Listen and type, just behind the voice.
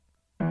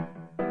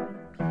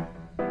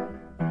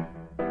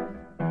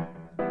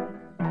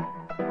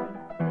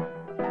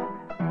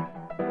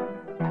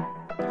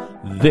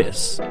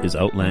This is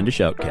Outlandish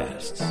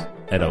Outcasts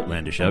at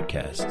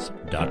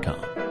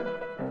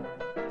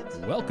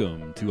OutlandishOutcasts.com.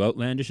 Welcome to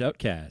Outlandish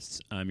Outcasts.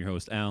 I'm your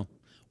host, Al.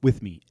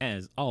 With me,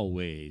 as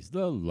always,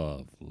 the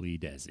lovely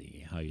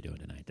Desi. How you doing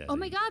tonight, Desi? Oh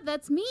my God,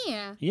 that's me.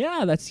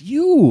 Yeah, that's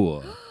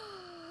you.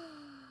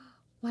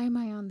 Why am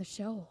I on the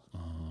show?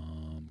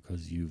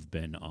 Because you've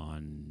been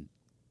on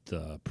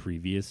the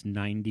previous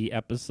 90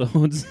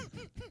 episodes.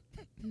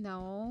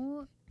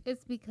 No,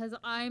 it's because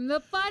I'm the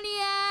funniest.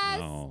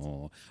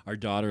 No. Our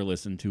daughter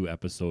listened to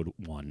episode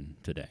 1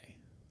 today.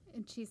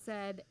 And she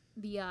said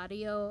the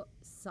audio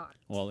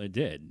sucked. Well, it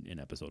did in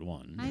episode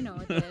 1. I know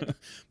it did.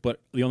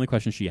 But the only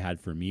question she had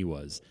for me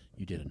was,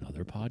 you did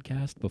another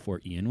podcast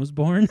before Ian was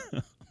born? I'm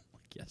like,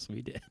 yes,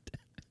 we did.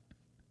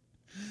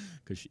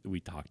 Because we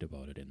talked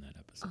about it in that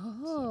episode.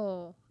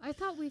 Oh, I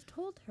thought we've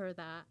told her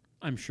that.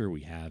 I'm sure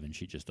we have, and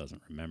she just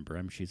doesn't remember.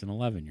 I mean, she's an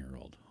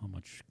 11-year-old. How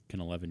much can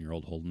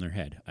 11-year-old hold in their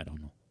head? I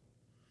don't know.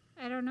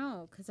 I don't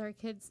know, because our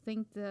kids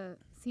seem to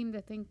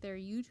think they're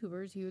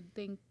YouTubers. You would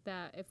think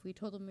that if we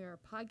told them we were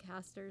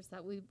podcasters,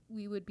 that we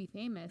would be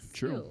famous,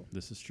 True. too.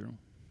 This is true.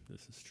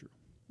 This is true.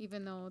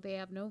 Even though they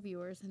have no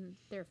viewers and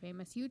they're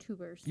famous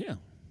YouTubers. Yeah,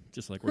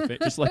 just like we're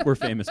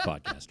famous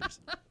podcasters.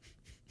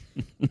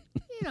 You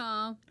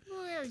know,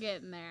 we're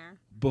getting there.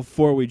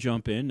 Before we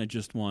jump in, I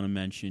just want to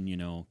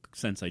mention,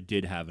 since I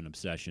did have an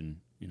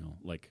obsession,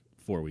 like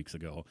 4 weeks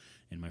ago,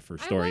 and my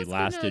first story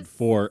lasted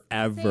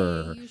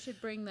forever. You should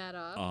bring that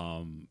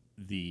up.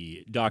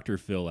 The Dr.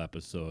 Phil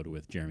episode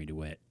with Jeremy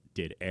DeWitt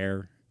did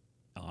air.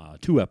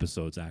 2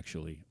 episodes,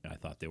 actually. I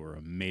thought they were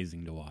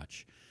amazing to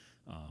watch.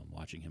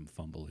 Watching him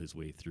fumble his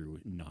way through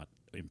not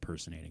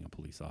impersonating a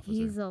police officer.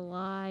 He's a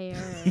liar.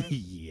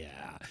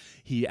 Yeah.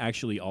 He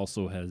actually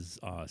also has,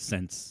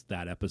 since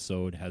that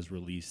episode, has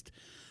released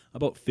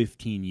about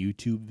 15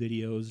 YouTube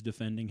videos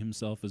defending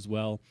himself as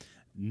well.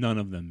 None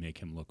of them make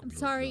him look I'm real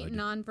sorry, good.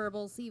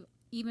 nonverbals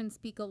even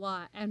speak a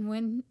lot. And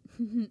when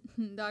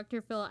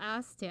Dr. Phil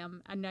asked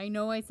him, and I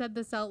know I said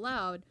this out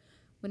loud,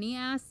 when he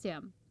asked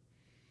him,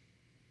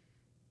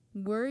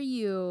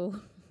 do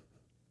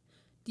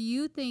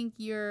you think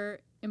you're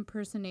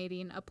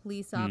impersonating a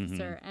police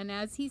officer? Mm-hmm. And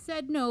as he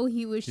said no,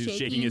 he was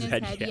shaking his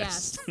head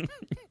yes.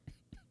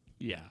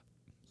 Yeah.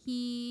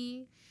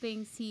 He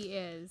thinks he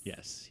is.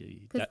 Yes,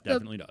 he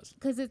definitely does.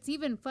 Because it's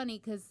even funny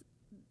because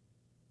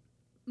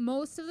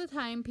most of the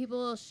time people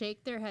will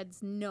shake their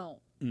heads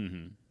no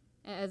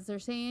as they're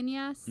saying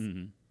yes.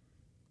 Mm-hmm.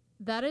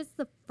 That is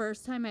the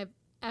first time I've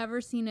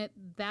ever seen it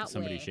that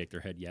Somebody way. shake their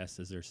head yes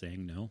as they're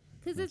saying no?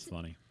 Because it's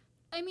funny.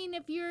 I mean,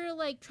 if you're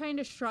like trying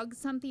to shrug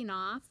something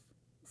off,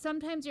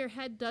 sometimes your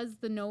head does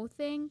the no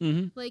thing.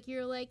 Mm-hmm. Like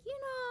you're like,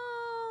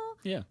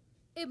 Yeah.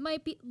 it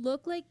might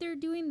look like they're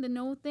doing the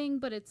no thing,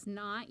 but it's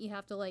not. You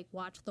have to like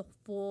watch the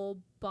full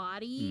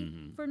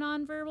body for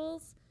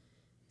nonverbals.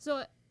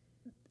 So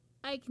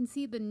I can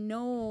see the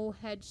no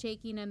head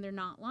shaking and they're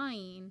not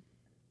lying.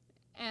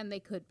 And they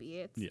could be.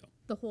 It's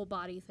the whole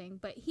body thing.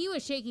 But he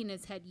was shaking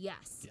his head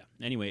yes. Yeah.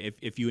 Anyway,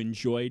 if you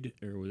enjoyed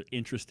or were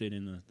interested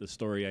in the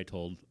story I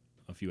told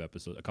a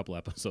couple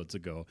episodes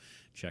ago,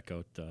 check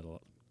out a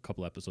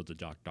couple episodes of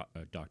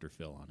Dr.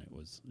 Phil on it.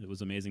 It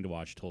was amazing to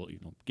watch.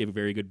 Gave a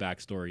very good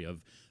backstory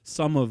of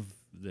some of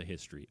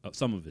his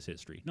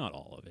history, not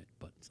all of it,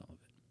 but some of it.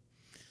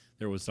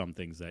 There was some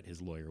things that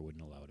his lawyer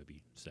wouldn't allow to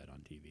be said on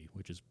TV,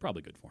 which is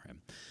probably good for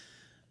him.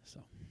 So,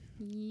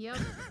 yep.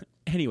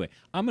 Anyway,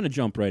 I'm going to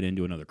jump right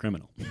into another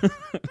criminal.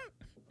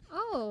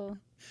 Oh.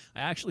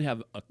 I actually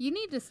have You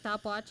need to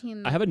stop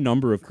watching. I have a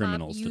number of top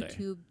criminals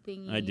YouTube today.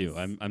 thingies. I do.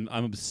 I'm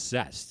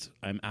obsessed.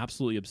 I'm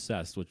absolutely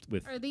obsessed with.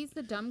 Are these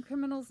the dumb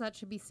criminals that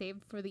should be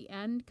saved for the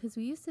end? Because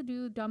we used to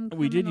do dumb criminals.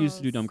 We did used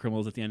to do dumb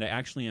criminals at the end. I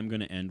actually am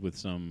going to end with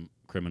some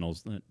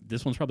criminals.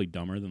 This one's probably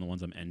dumber than the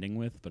ones I'm ending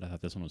with, but I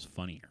thought this one was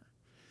funnier.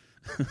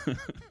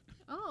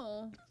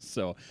 Oh.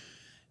 So,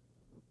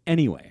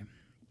 anyway,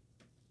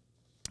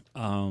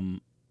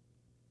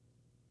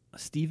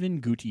 Steven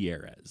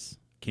Gutierrez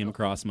came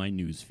across my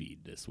news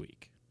feed this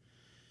week,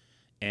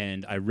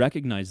 and I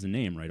recognized the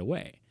name right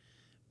away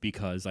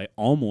because I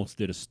almost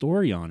did a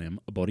story on him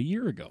about a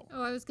year ago.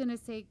 Oh, I was going to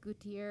say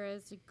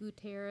Gutierrez,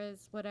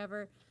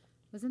 whatever.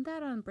 Wasn't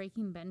that on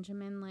Breaking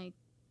Benjamin, like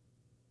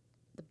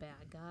the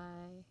bad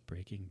guy?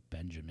 Breaking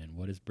Benjamin.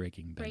 What is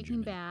Breaking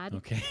Breaking Benjamin? Bad.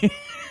 Okay.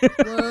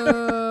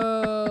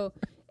 Whoa.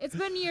 It's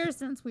been years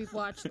since we've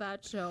watched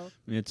that show.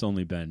 It's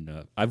only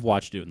been, I've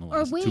watched it in the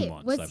last 2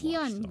 months. Was he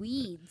on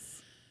Weeds?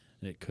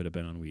 It could have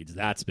been on Weeds.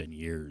 That's been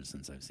years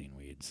since I've seen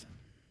Weeds.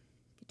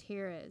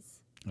 Gutierrez.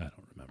 I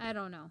don't remember. I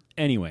don't know.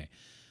 Anyway.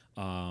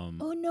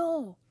 Oh,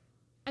 no.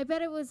 I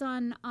bet it was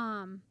on,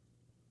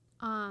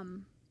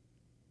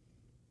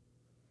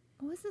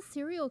 what was the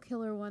serial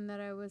killer one that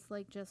I was,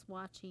 like, just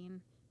watching?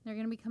 They're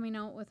going to be coming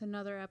out with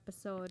another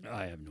episode.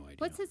 I have no idea.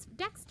 What's his...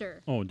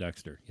 Dexter. Oh,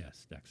 Dexter.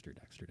 Yes, Dexter.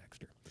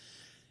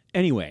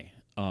 Anyway,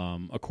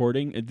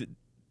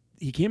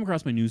 he came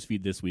across my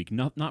newsfeed this week,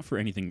 not for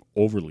anything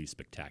overly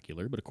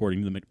spectacular, but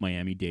according to the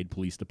Miami-Dade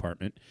Police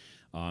Department,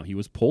 he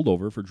was pulled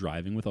over for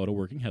driving without a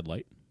working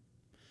headlight.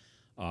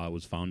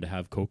 Was found to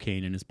have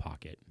cocaine in his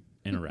pocket.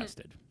 and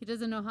arrested. He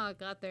doesn't know how it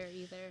got there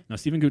either. Now,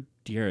 Stephen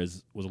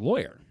Gutierrez was a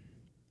lawyer,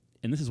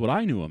 and this is what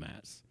I knew him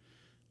as,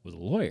 was a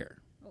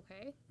lawyer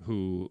Okay.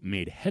 who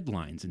made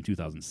headlines in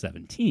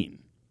 2017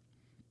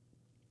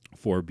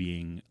 for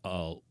being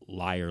a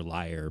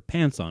liar,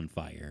 pants on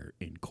fire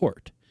in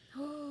court.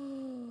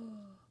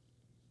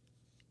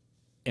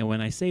 And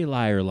when I say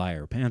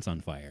liar, pants on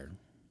fire,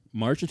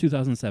 March of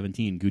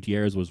 2017,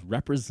 Gutierrez was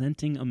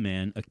representing a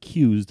man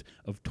accused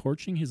of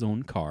torching his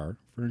own car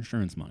for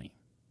insurance money.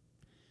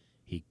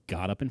 He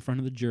got up in front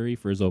of the jury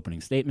for his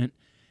opening statement,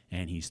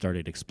 and he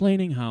started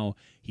explaining how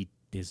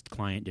his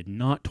client did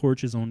not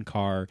torch his own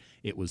car.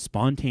 It was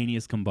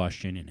spontaneous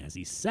combustion, and as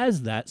he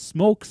says that,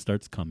 smoke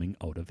starts coming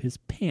out of his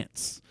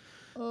pants.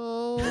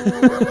 Oh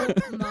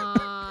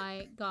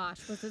my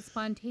gosh. Was it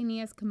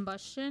spontaneous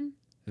combustion?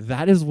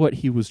 That is what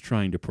he was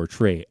trying to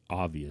portray,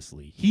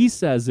 obviously. He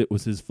says it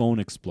was his phone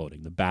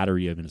exploding, the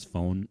battery of his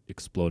phone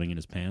exploding in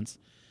his pants.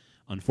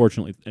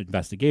 Unfortunately,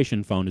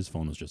 investigation found his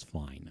phone was just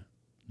fine.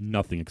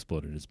 Nothing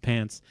exploded in his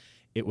pants.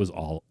 It was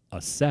all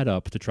a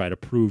setup to try to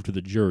prove to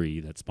the jury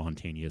that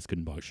spontaneous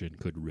combustion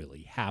could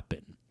really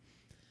happen.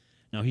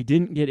 Now, he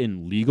didn't get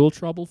in legal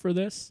trouble for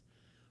this,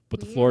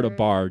 but the Florida Weird.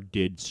 bar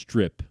did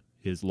strip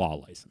his law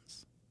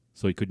license.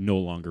 So he could no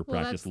longer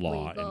practice that's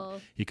law. legal.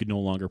 And he could no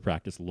longer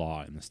practice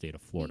law in the state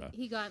of Florida.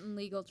 He got in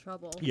legal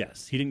trouble.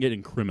 Yes, he didn't get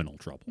in criminal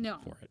trouble No.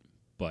 for it.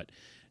 But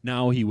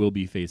now he will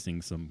be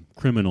facing some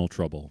criminal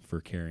trouble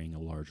for carrying a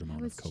large I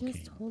amount was of cocaine.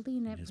 just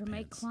holding in it his for my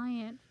pants.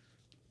 client.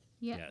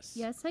 Yeah. Yes.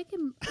 Yes, I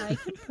can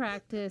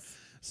practice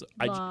So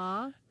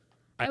law.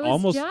 I was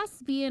almost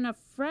just being a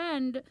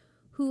friend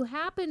who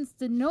happens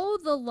to know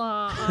the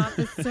law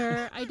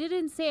officer. I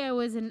didn't say I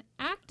was an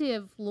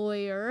active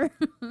lawyer.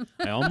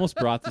 I almost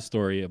brought the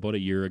story about a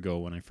year ago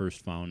when I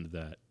first found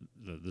that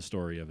the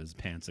story of his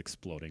pants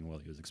exploding while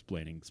he was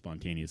explaining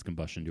spontaneous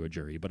combustion to a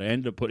jury, but I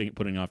ended up putting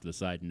it off to the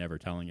side and never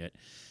telling it.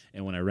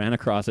 And when I ran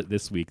across it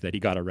this week that he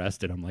got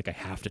arrested, I'm like, I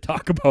have to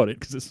talk about it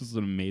because this was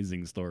an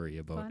amazing story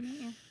about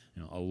Funny.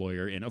 a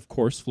lawyer in, of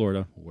course,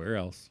 Florida. Where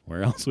else?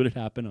 Where else would it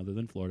happen other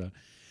than Florida?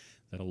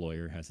 That a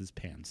lawyer has his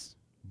pants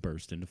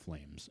burst into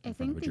flames in I front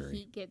think of a the jury.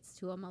 heat gets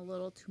to him a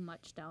little too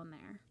much down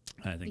there.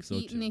 I think The so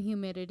heat too. and the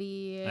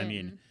humidity. I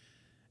mean,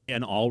 and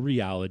in all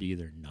reality,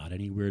 they're not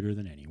any weirder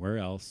than anywhere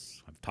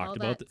else. I've all talked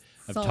about that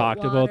I've salt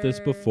talked about this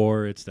water.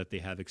 before. It's that they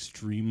have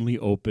extremely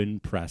open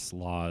press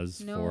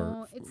laws No,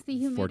 for it's the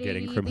humidity, for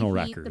getting criminal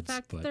the heat, records. the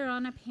fact that but they're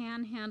on a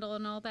panhandle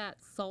and all that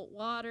salt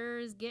water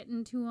is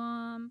getting to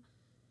them.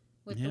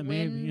 With yeah, the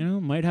maybe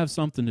wind, might have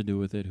something to do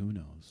with it. Who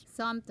knows?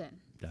 something.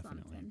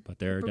 Definitely, Something. but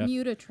there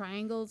Bermuda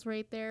Triangle's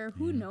right there.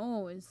 Who Yeah.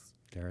 knows?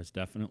 there is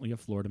definitely a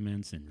Florida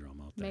man syndrome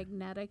out there.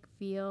 Magnetic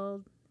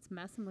field. It's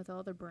messing with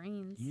all their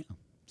brains. Yeah.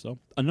 So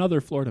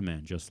another Florida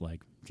man, just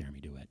like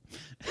Jeremy Duet.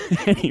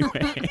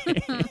 Anyway,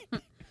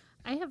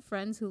 I have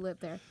friends who live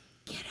there.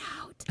 Get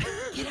out!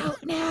 Get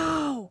out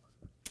now!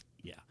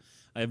 yeah,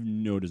 I have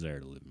no desire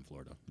to live in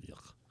Florida.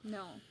 Yuck.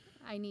 No,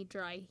 I need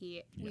dry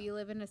heat. Yeah. We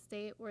live in a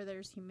state where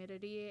there's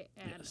humidity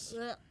and Yes.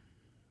 ugh,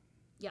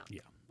 yuck.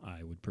 Yeah,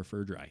 I would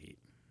prefer dry heat.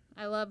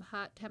 I love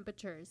hot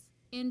temperatures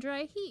in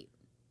dry heat.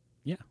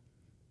 Yeah.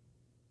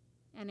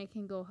 And it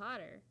can go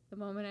hotter. The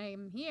moment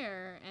I'm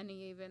here, and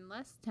even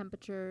less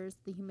temperatures,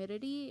 the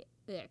humidity,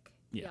 ick,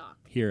 Yeah.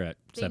 yuck, Here at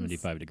Things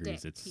 75 degrees,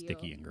 stick it's to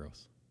sticky you. and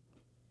gross.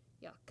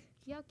 yuck,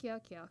 yuck,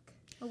 yuck, yuck.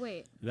 Oh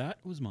wait, That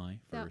was my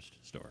That- first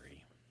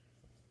story.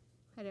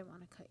 I didn't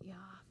want to cut you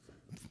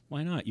off.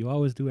 Why not? You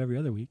always do every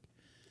other week.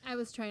 I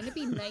was trying to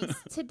be nice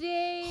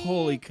today.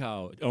 Holy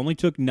cow. It only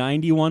took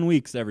 91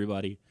 weeks,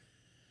 everybody.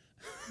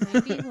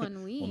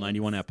 91 weeks. Well,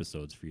 91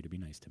 episodes for you to be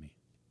nice to me.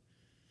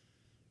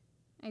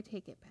 I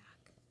take it back.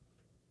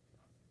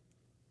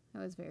 That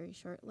was very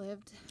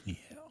short-lived. Yeah.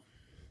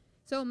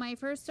 So my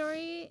first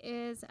story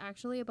is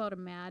actually about a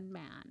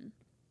madman.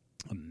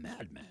 A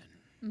madman.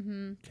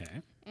 Mm-hmm.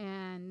 Okay.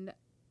 And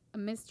a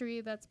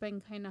mystery that's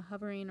been kind of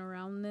hovering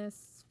around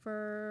this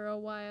for a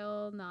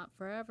while. Not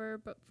forever,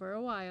 but for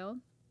a while.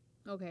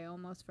 Okay,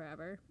 almost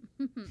forever.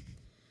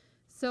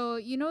 So,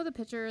 you know the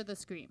picture of the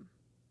Scream?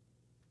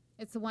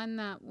 It's the one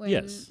that when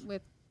Yes.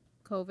 with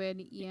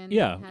COVID, Ian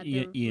Yeah. had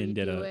Ian, to Ian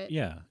did redo a. it.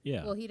 Yeah.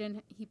 Yeah. Well, he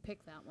didn't. He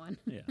picked that one.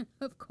 yeah.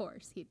 Of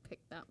course, he'd pick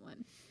that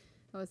one.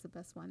 That was the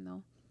best one,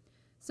 though.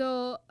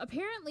 So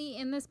apparently,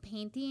 in this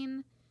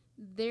painting,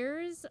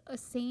 there's a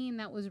saying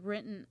that was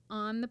written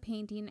on the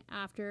painting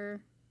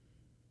after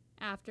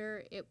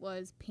it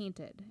was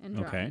painted and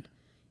dried. Okay.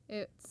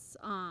 It's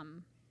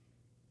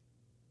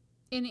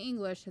in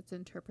English, it's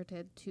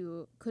interpreted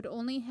to could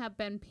only have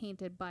been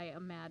painted by a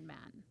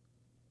madman.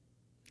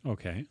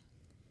 Okay.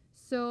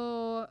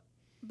 So,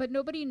 but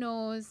nobody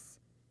knows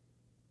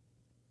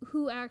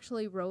who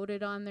actually wrote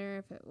it on there,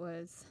 if it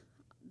was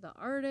the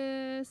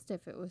artist,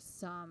 if it was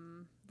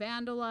some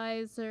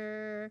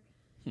vandalizer,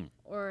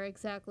 or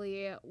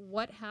exactly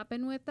what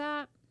happened with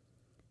that.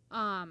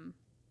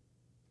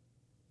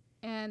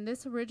 And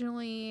this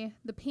originally,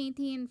 the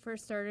painting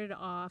first started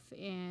off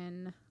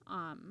in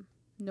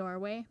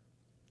Norway.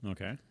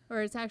 Okay.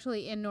 Or it's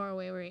actually in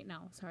Norway right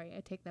now. Sorry,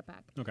 I take that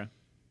back. Okay.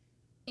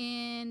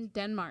 in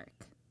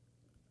Denmark.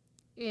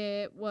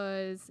 It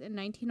was in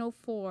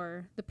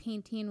 1904. The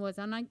painting was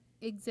on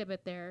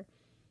exhibit there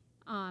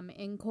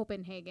in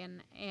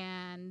Copenhagen,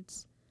 and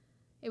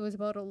it was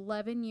about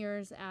 11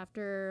 years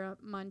after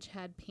Munch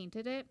had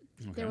painted it.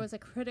 Okay. There was a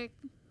critic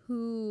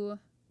who,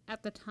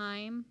 at the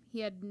time, he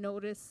had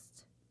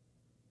noticed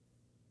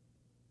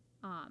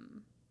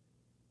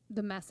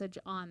the message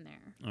on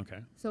there. Okay.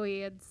 So he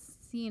had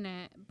seen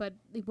it, but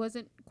he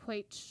wasn't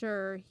quite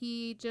sure.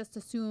 He just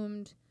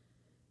assumed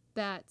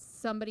that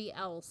somebody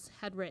else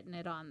had written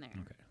it on there.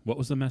 Okay. What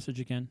was the message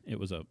again? It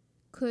was a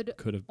Could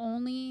have.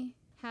 only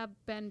have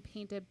been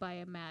painted by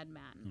a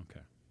madman.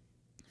 Okay.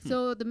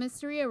 So the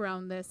mystery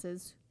around this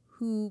is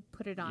who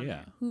put it on Yeah.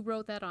 there, who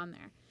wrote that on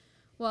there.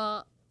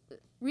 Well,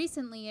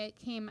 recently it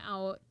came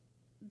out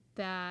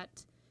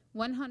that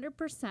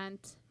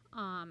 100%,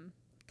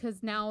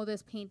 because now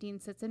this painting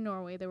sits in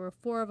Norway. There were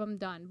 4 of them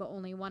done, but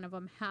only 1 of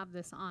them have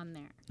this on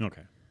there.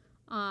 Okay.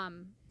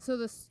 So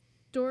the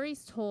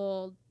story's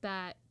told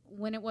that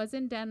when it was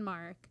in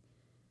Denmark,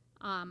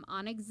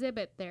 on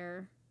exhibit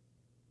there,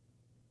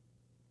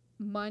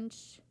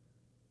 Munch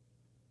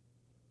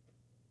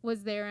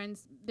was there, and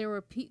there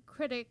were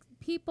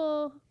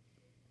people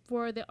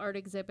for the art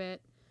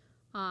exhibit,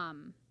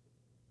 and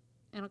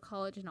a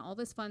college and all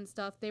this fun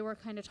stuff. They were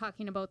kind of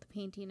talking about the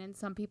painting, and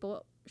some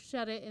people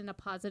shut it in a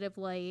positive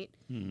light.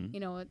 Mm-hmm. You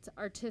know, it's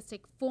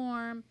artistic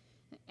form,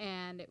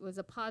 and it was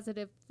a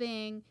positive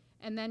thing.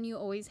 And then you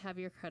always have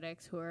your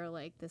critics who are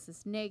like, this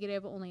is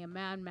negative. Only a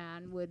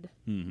madman would,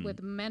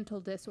 with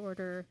mental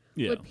disorder,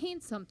 would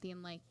paint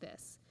something like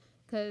this.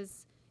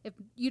 Because if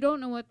you don't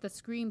know what the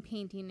Scream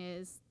painting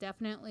is,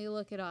 definitely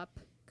look it up,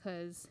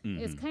 because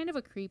it's kind of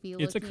a creepy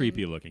looking. It's a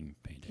creepy looking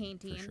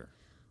painting. For sure.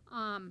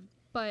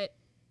 But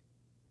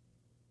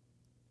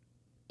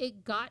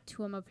it got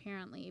to him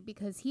apparently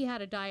because he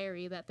had a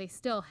diary that they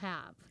still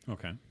have.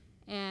 Okay.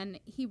 And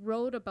he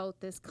wrote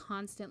about this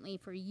constantly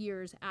for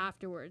years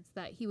afterwards,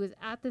 that he was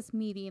at this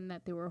meeting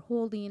that they were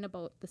holding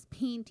about this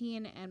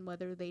painting and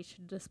whether they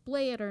should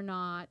display it or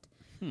not.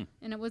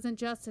 And it wasn't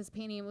just his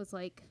painting, it was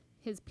like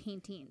his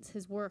paintings,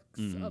 his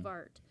works of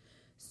art.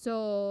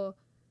 So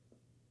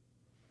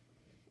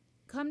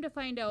come to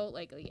find out,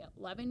 like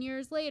 11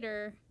 years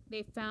later,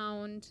 they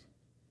found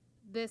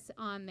this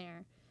on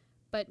there.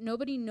 But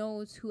nobody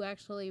knows who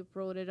actually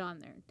wrote it on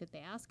there. Did they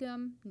ask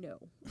him?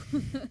 No.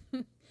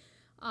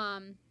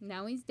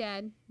 Now he's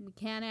dead. We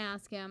can't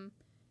ask him.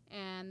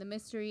 And the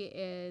mystery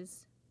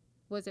is,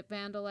 was it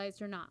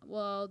vandalized or not?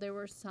 Well, there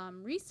were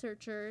some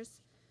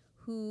researchers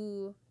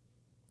who,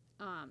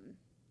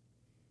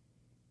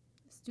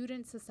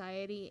 Student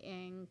Society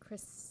in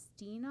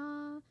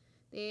Christina,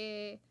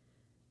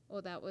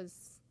 that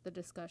was the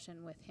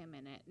discussion with him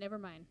in it. Never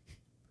mind.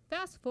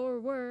 Fast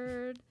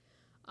forward.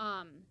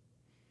 I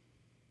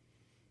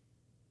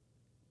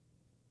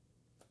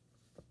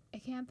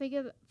can't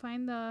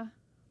find the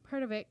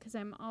part of it because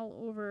I'm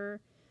all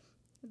over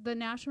the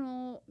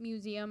National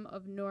Museum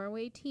of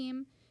Norway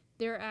team.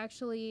 They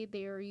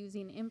are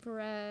using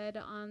infrared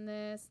on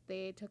this.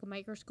 They took a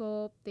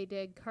microscope. They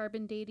did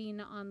carbon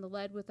dating on the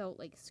lead without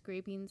like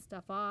scraping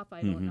stuff off.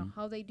 I don't know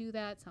how they do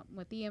that. Something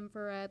with the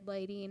infrared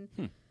lighting.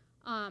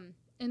 And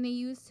they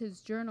used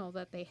his journal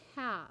that they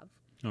have.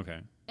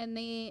 Okay. And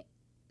they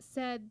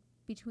said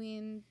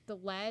between the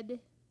lead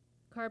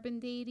carbon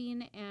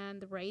dating and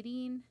the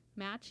writing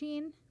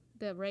matching,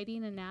 the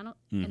writing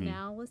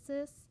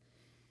analysis,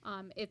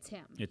 it's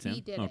him.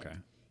 He did it.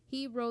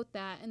 He wrote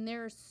that, and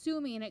they're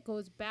assuming it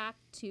goes back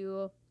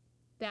to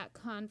that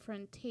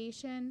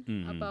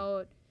confrontation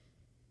about,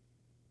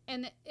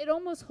 and it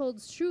almost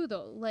holds true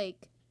though,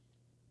 like,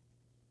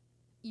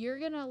 you're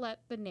going to let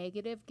the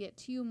negative get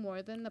to you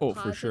more than the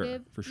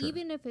positive, for sure.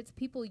 Even if it's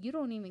people you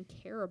don't even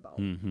care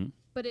about,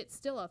 but it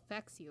still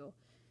affects you.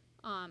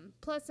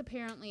 Plus,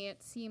 apparently,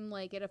 it seemed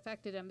like it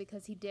affected him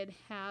because he did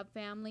have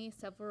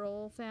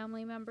several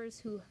family members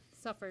who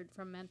suffered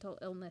from mental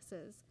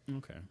illnesses.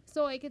 Okay.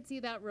 So I could see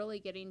that really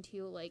getting to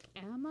you, like,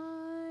 am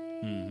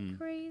I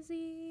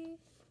crazy,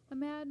 a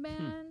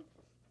madman?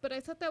 But I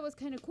thought that was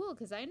kind of cool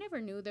because I never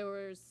knew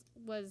there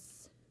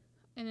was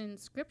an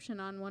inscription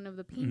on one of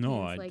the paintings like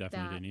that. No, I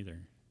definitely didn't either.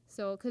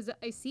 So, because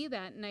I see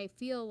that and I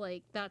feel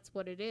like that's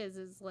what it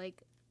is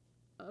like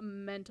a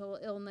mental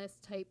illness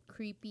type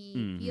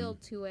creepy feel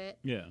to it.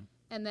 Yeah.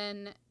 And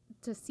then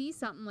to see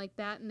something like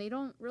that, and they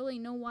don't really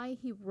know why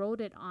he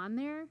wrote it on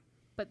there,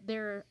 but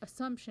their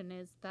assumption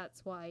is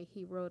that's why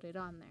he wrote it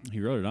on there. He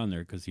wrote it on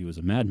there because he was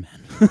a madman.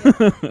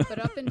 But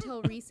up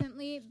until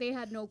recently, they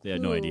had no clue. They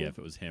had no idea if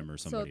it was him or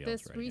somebody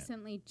else. So this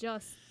recently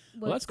just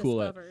was well, that's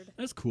discovered. Cool.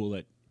 That's cool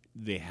that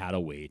they had a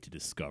way to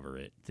discover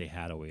it. They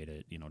had a way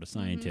to, to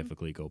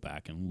scientifically go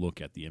back and look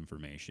at the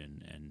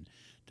information and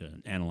to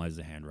analyze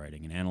the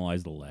handwriting and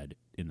analyze the lead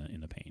in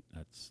the paint.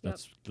 That's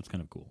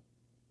kind of cool.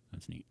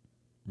 That's neat.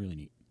 Really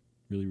neat.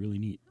 Really, really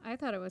neat. I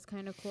thought it was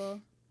kind of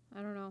cool.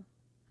 I don't know.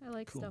 I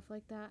like stuff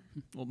like that.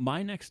 Well,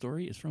 my next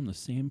story is from the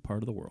same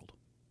part of the world.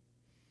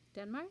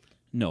 Denmark?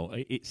 No,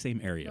 same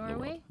area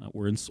Norway? of the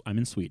world. I'm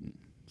in Sweden,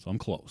 so I'm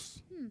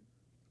close.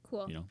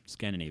 Cool.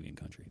 Scandinavian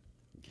country.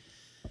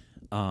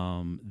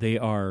 They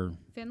are.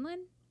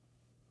 Finland?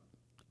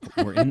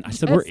 I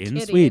said we're in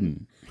kidding.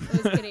 Sweden. I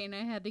was kidding.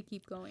 I had to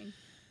keep going.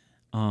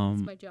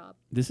 It's my job.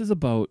 This is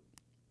about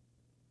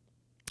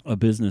a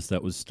business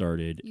that was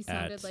started You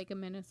sounded like a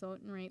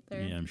Minnesotan right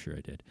there. Yeah, I'm sure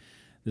I did.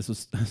 This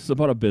is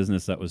about a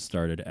business that was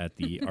started at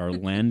the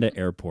Arlanda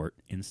Airport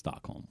in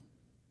Stockholm.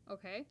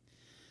 Okay.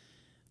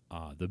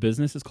 The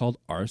business is called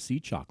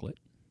RC Chocolate.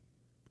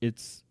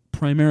 It's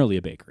primarily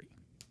a bakery.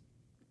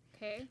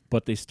 Okay.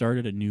 But they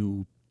started a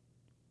new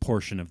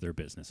portion of their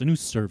business, a new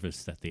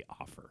service that they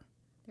offer.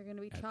 They're going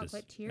to be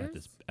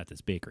chocolatiers? At this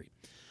bakery.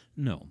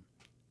 No.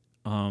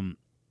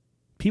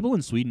 People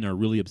in Sweden are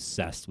really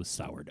obsessed with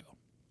sourdough.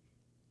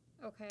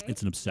 Okay.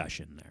 It's an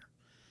obsession there.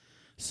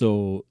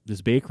 So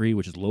this bakery,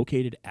 which is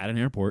located at an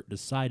airport,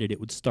 decided it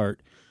would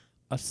start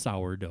a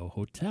sourdough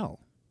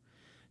hotel.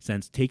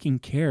 Since taking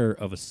care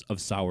of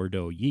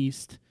sourdough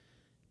yeast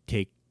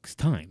takes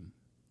time.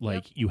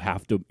 Like you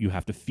have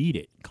to feed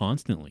it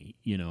constantly.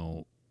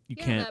 You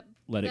can't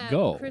let it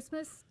go.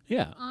 Christmas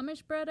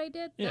Amish bread I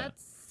did,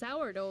 that's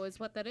sourdough is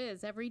what that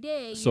is. Every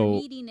day so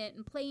you're eating it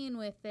and playing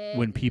with it.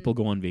 When people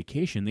go on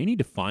vacation, they need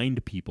to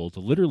find people to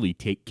literally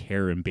take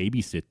care and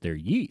babysit their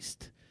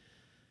yeast.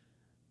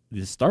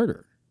 The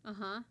starter.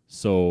 Uh-huh.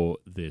 So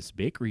this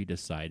bakery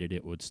decided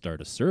it would start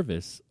a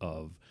service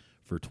of,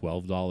 for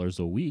 $12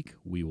 a week,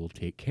 we will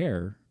take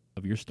care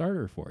of your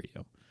starter for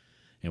you.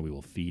 And we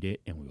will feed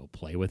it and we will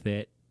play with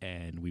it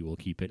and we will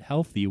keep it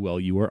healthy while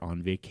you are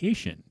on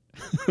vacation.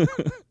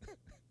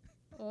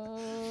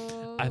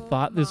 I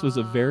thought this was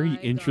a very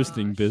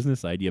interesting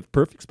business idea.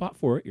 Perfect spot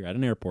for it. You're at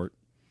an airport,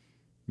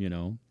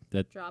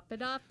 drop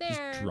it off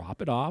there. Just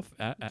drop it off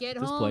at Get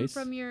this home place.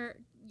 from your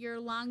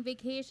long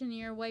vacation and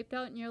you're wiped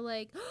out and you're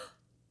like, oh,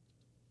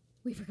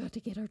 we forgot to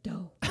get our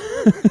dough.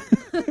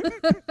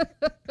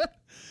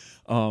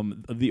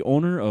 The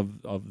owner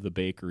of the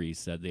bakery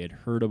said they had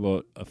heard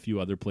about a few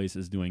other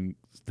places doing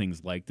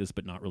things like this,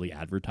 but not really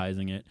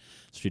advertising it.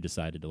 So she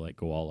decided to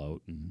go all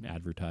out and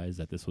advertise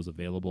that this was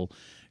available.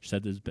 She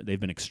said they've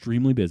been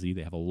extremely busy.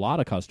 They have a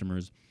lot of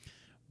customers.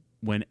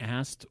 When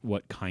asked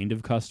what kind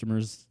of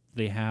customers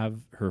they have,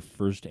 her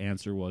first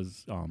answer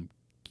was,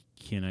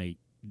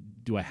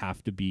 do I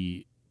have to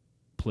be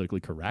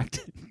politically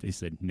correct? They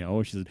said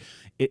no. She said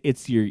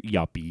it's your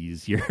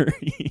yuppies,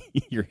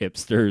 your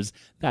hipsters.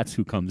 That's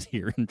who comes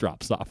here and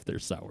drops off their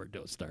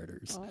sourdough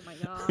starters. Oh my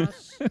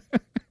gosh.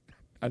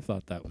 I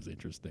thought that was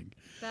interesting.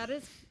 That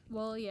is,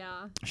 well,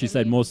 yeah. She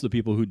said most of the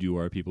people who do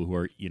are people who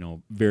are,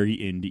 very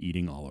into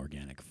eating all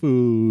organic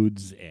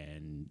foods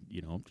and,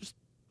 just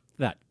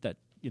that,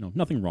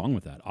 nothing wrong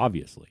with that,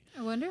 obviously.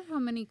 I wonder how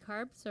many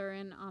carbs are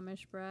in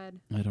Amish bread.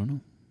 I don't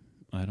know.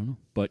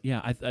 But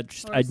yeah,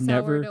 I'd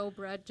never. Sourdough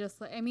bread,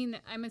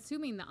 I'm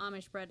assuming the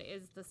Amish bread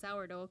is the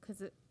sourdough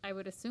because I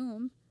would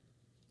assume.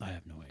 I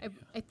have no idea.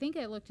 I think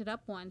I looked it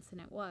up once and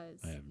it was.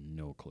 I have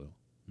no clue.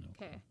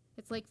 Okay.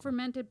 It's like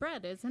fermented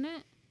bread, isn't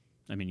it?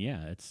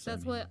 Yeah,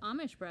 That's what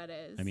Amish bread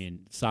is.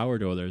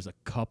 Sourdough, there's a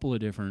couple of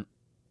different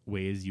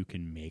ways you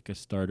can make a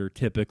starter.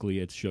 Typically,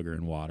 it's sugar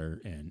and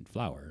water and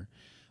flour.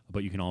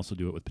 But you can also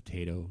do it with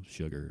potato,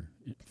 sugar.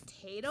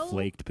 Potato?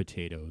 Flaked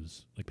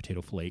potatoes, like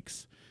potato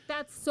flakes.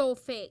 That's so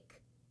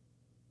fake.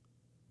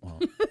 Well,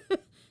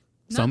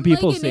 some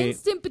people say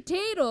instant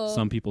potato.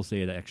 Some people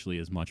say it actually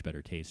is much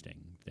better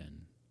tasting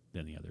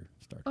than the other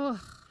starter. Ugh.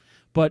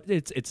 But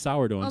it's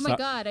sourdough. Oh and my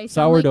God! I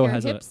sound like you're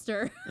a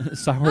hipster.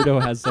 Sourdough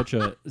has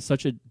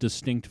such a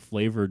distinct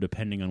flavor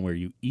depending on where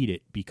you eat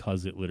it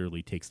because it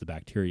literally takes the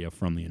bacteria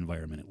from the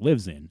environment it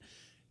lives in.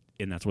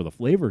 And that's where the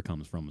flavor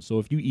comes from. So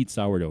if you eat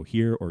sourdough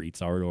here or eat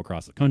sourdough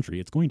across the country,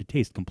 it's going to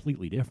taste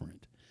completely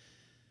different.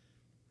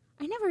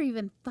 I never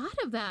even thought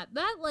of that.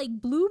 That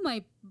blew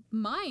my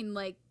mind.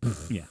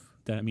 Yeah.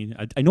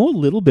 I know a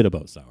little bit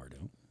about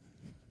sourdough.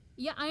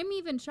 Yeah, I'm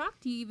even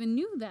shocked you even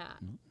knew that.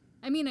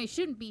 I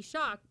shouldn't be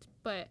shocked,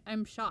 but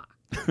I'm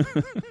shocked.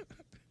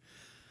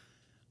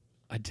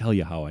 I'd tell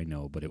you how I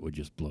know, but it would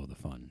just blow the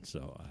fun.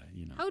 So,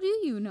 How do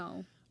you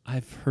know?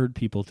 I've heard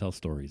people tell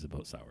stories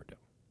about sourdough.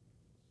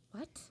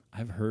 What?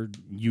 I've heard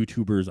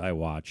YouTubers I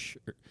watch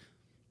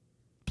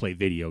play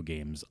video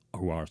games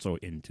who are also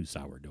into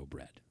sourdough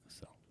bread.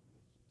 So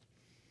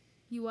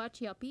you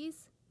watch Yuppies?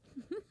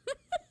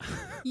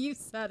 You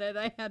said it.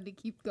 I had to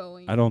keep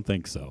going. I don't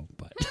think so,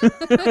 but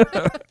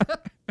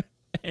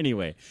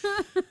anyway,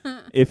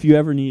 if you're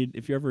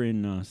ever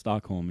in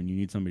Stockholm and you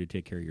need somebody to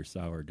take care of your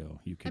sourdough,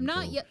 you can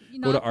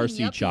go to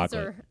RC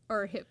Chocolate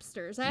or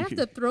hipsters. I have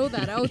to throw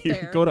that out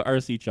there. Go to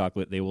RC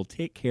Chocolate. They will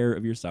take care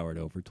of your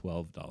sourdough for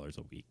 $12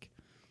 a week.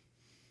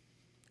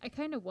 I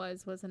kind of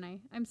wasn't I?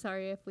 I'm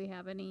sorry if we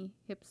have any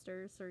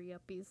hipsters or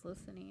yuppies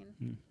listening.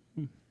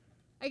 Mm-hmm.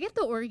 I get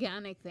the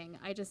organic thing.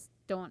 I just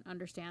don't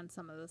understand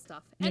some of the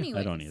stuff. Yeah, Anyways,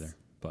 I don't either.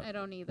 But I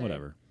don't either.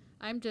 Whatever.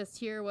 I'm just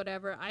here,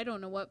 whatever. I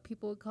don't know what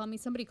people would call me.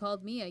 Somebody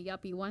called me a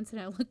yuppie once, and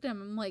I looked at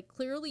them. I'm like,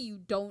 clearly you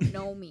don't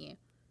know me.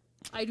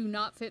 I do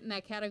not fit in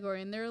that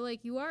category. And they're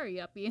like, you are a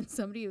yuppie. And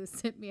somebody who was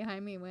sitting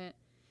behind me went,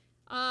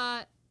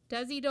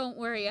 Desi, don't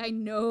worry. I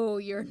know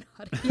you're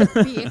not a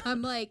hippie.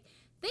 I'm like,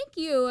 thank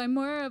you. I'm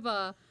more of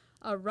a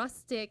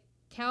rustic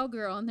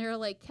cowgirl. And they're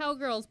like,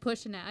 cowgirl's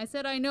pushing it. I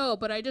said, I know,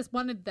 but I just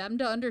wanted them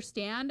to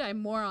understand I'm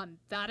more on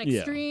that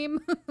extreme.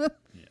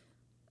 Yeah.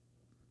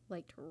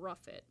 Like to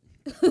rough it.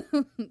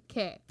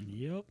 Okay.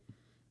 Yep.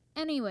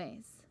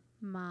 Anyways,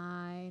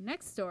 my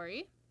next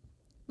story.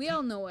 We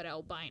all know what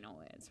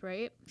albino is,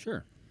 right?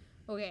 Sure.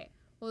 Okay.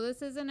 Well,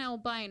 this is an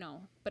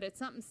albino, but it's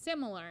something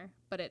similar,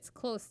 but it's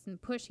close in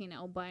pushing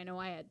albino.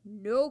 I had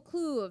no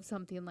clue of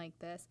something like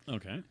this.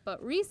 Okay.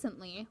 But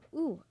recently,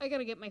 I got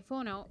to get my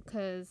phone out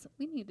because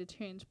we need to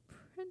change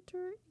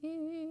printer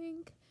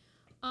ink.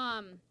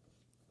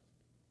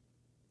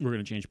 We're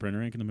going to change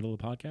printer ink in the middle of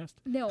the podcast?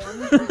 No,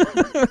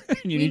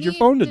 You need your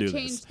phone to do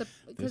this.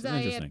 Because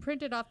I had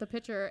printed off the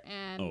picture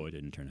and Oh, it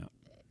didn't turn out.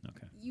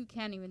 Okay. you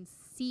can't even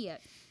see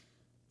it.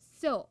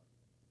 So,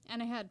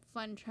 and I had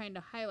fun trying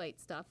to highlight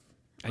stuff.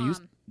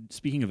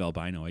 Speaking of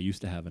albino, I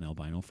used to have an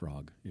albino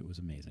frog. It was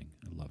amazing.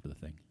 I loved the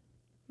thing.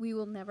 We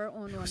will never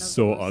own one of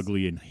So those.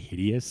 ugly and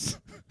hideous.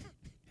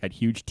 Had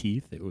huge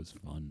teeth. It was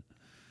fun.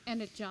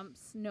 And it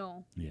jumps.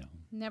 No, Yeah.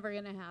 never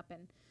going to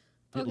happen.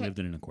 It lived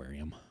in an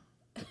aquarium.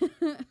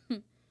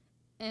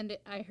 And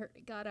I heard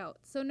it got out.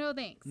 So no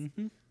thanks.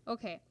 Mm-hmm.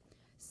 Okay.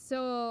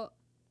 So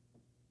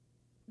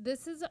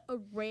this is a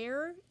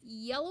rare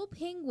yellow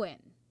penguin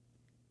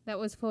that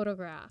was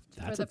photographed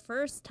for the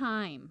first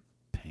time.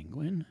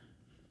 Penguin?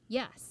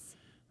 Yes.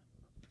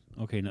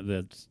 Okay, no,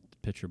 that's the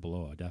picture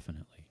below,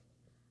 definitely.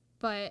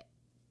 But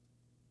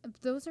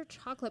those are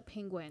chocolate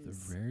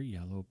penguins. The rare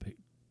yellow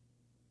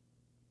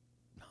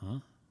Huh?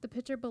 The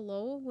picture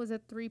below, was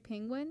it 3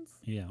 penguins?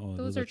 Yeah. Oh,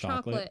 those are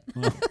chocolate.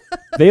 Well,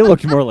 they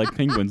looked more like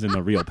penguins than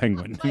the real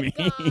penguin. Oh my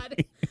God.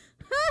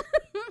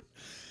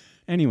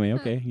 Anyway,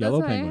 okay. Yellow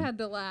That's why penguin. I had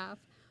to laugh.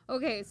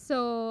 Okay,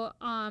 so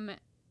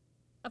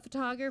a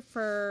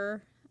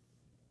photographer,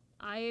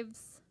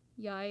 Eves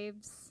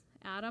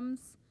Adams.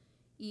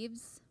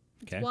 It's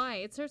Okay. Y.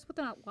 It starts with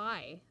a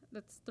Y.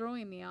 That's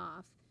throwing me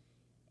off.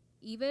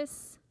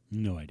 Eves,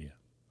 No idea.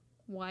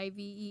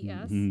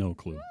 Yves. No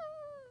clue.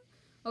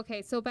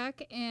 Okay, so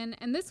back in,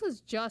 and this was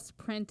just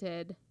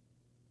printed.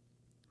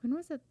 When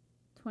was it?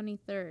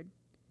 23rd.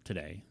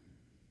 Today.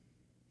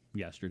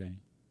 Yesterday.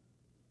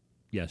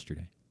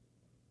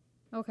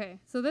 Okay,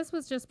 so this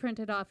was just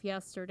printed off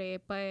yesterday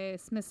by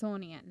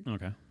Smithsonian.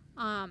 Okay.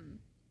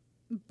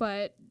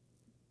 But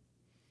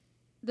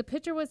the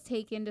picture was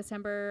taken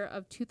December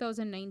of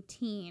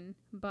 2019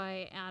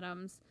 by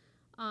Adams.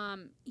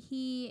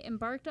 He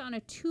embarked on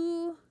a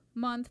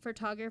 2-month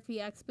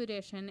photography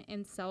expedition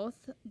in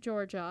South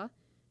Georgia,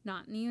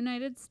 not in the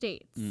United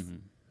States.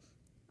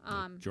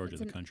 Mm-hmm. Georgia,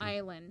 it's the an country.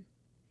 island.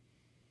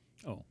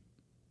 Oh.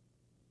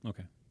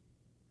 Okay.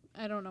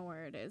 I don't know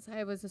where it is.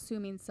 I was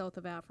assuming south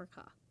of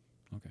Africa.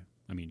 Okay.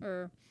 I mean,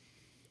 Or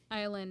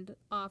island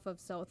off of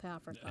South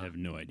Africa. I have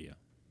no idea.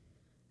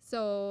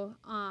 So,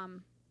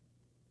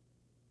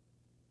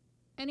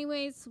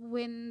 anyways,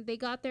 when they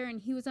got there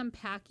and he was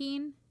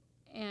unpacking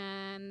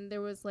and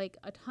there was like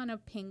a ton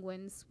of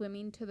penguins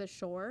swimming to the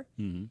shore,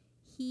 Mm-hmm.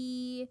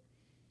 he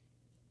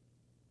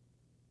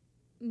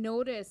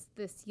noticed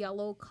this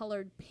yellow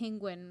colored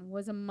penguin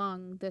was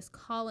among this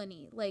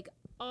colony. Like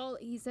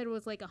he said it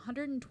was like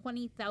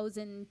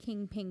 120,000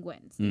 king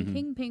penguins. Mm-hmm. And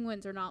king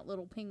penguins are not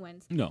little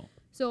penguins. No.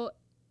 So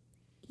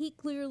he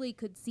clearly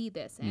could see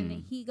this, and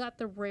he got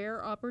the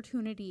rare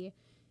opportunity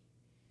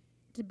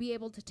to be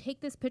able to take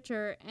this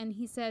picture. And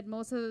he said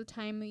most of the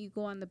time when you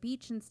go on the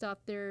beach and stuff,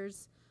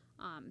 there's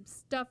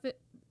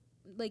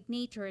like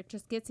nature, it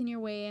just gets in your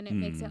way and it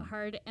makes it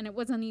hard. And it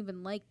wasn't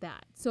even like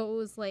that. So it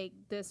was like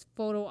this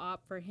photo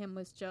op for him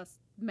was just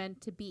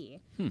meant to be.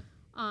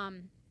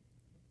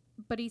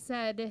 But he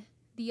said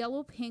the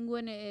yellow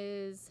penguin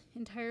is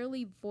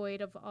entirely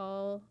void of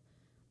all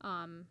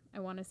I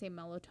want to say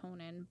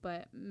melatonin,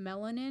 but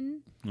melanin,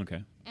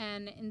 Okay.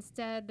 and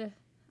instead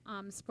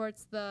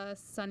sports the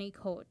sunny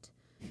coat.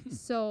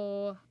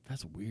 So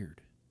That's weird.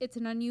 it's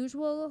an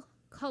unusual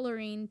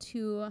coloring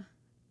to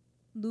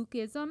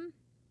leucism,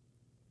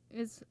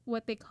 is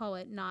what they call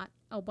it, not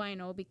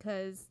albino,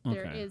 because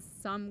there Okay. is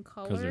some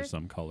color. Because there's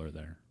some color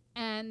there.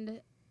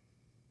 And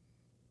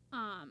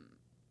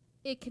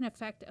it can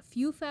affect a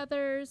few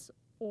feathers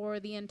or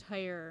the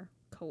entire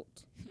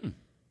coat.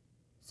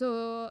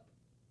 So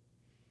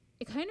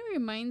it kind of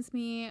reminds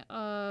me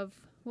of,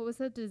 what was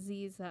that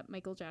disease that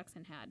Michael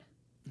Jackson had?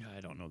 I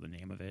don't know the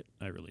name of it.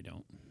 I really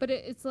don't. But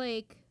it's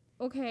like,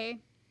 okay,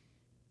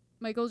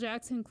 Michael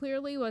Jackson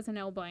clearly was an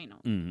albino,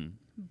 Mm-hmm.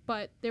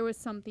 but there was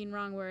something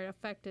wrong where it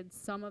affected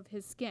some of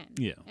his skin.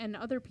 Yeah. And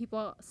other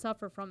people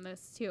suffer from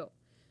this too.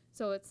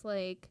 So it's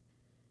like,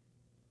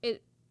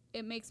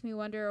 it makes me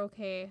wonder,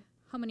 okay,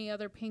 how many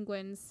other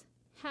penguins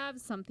have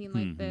something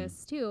like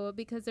this too?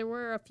 Because there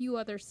were a few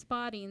other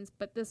spottings,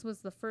 but this was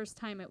the first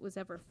time it was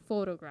ever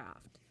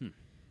photographed.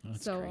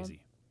 That's So-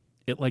 crazy.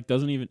 It like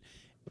doesn't even.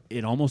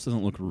 It almost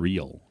doesn't look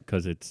real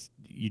because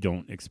you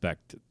don't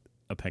expect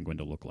a penguin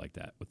to look like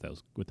that with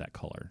that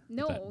color.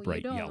 No, with that you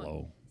bright don't.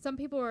 yellow. Some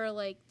people are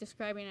like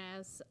describing it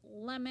as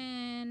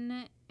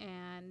lemon,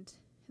 and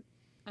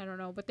I don't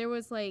know, but there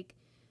was like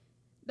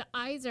the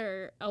eyes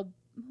are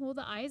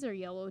the eyes are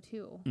yellow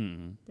too.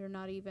 Mm-hmm. They're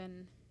not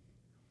even,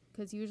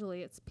 because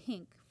usually it's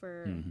pink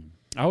for. Mm-hmm.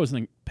 I always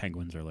think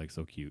penguins are like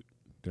so cute.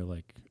 They're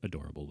like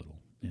adorable little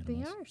animals.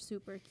 They are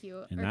super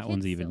cute. And Our that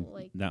one's kids even still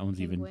like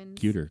even penguins.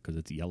 cuter because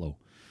it's yellow.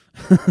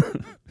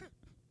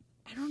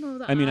 I don't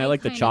know. I mean, I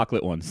like the kinda-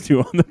 chocolate ones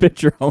too on the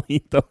picture. I'll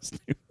eat those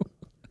too.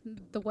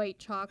 The white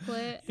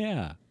chocolate.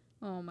 Yeah.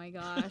 Oh my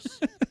gosh.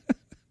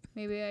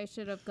 Maybe I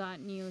should have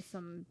gotten you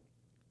some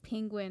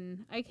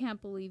penguin. I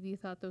can't believe you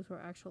thought those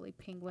were actually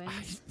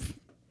penguins.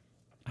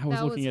 I was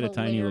That looking was at a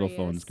tiny little phone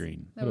hilarious.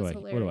 screen. That What was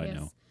do I hilarious.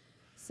 know?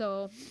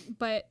 So,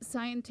 but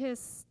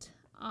scientists,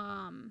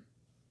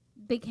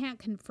 they can't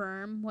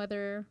confirm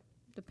whether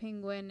the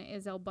penguin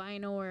is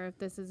albino or if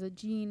this is a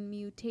gene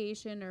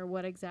mutation or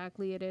what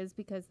exactly it is,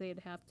 because they'd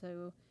have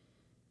to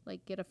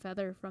like get a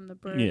feather from the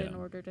bird Yeah. in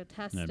order to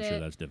test I'm it. sure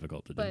that's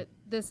difficult to But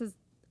this is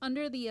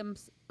under the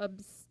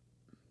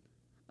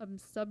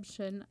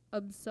assumption.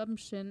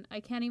 I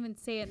can't even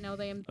say it now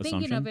that I'm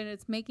thinking of Assumption? it.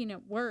 It's making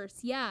it worse.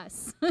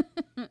 Yes.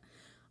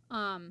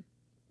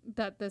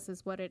 That this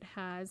is what it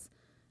has.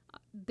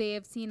 They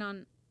have seen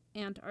on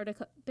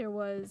Antarctica, there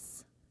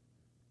was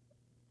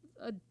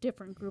a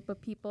different group of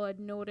people had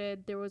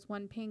noted there was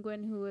one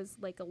penguin who was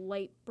like a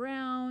light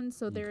brown.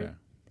 So do. Okay.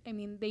 I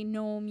mean, they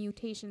know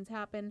mutations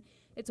happen.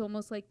 It's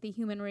almost like the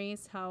human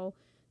race, how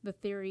the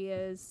theory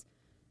is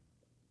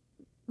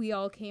we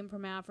all came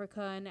from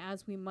Africa, and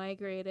as we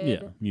migrated,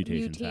 Yeah,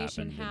 mutations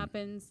mutation happened and-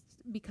 happens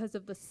because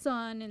of the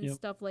sun and Yep.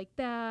 stuff like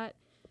that.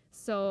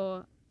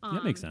 So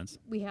That makes sense.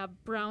 we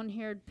have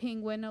brown-haired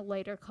penguin, a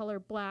lighter color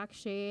black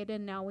shade,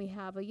 and now we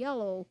have a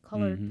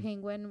yellow-colored Mhm.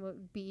 penguin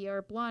would be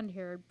our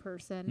blonde-haired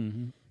person.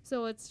 Mm-hmm.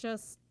 So it's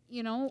just,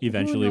 you know,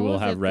 Eventually who we'll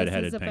knows have if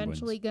red-headed this is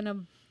eventually going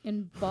to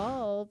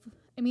evolve.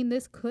 I mean,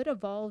 this could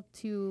evolve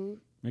to.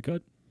 It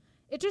could.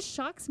 It just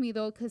shocks me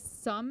though, because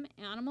some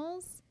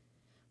animals,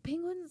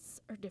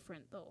 penguins are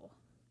different though,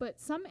 but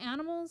some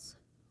animals,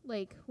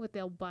 like with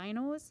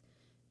albinos,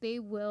 they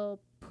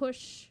will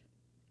push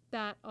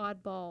that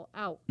oddball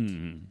out.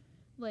 Mm-hmm.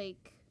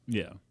 Like,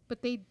 Yeah. but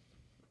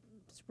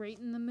it's right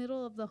in the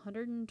middle of the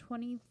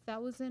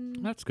 120,000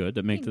 That's good.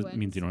 That means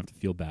Penguins. you don't have to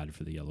feel bad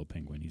for the yellow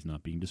penguin. He's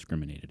not being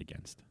discriminated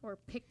against. or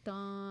picked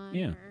on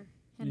Yeah. or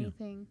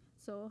anything.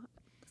 So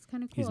it's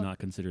kind of cool. He's not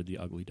considered the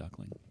ugly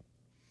duckling.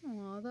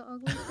 Oh, the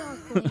ugly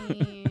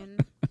duckling.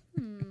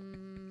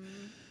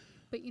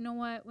 But you know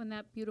what? When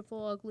that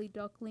beautiful ugly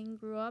duckling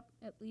grew up,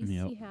 at least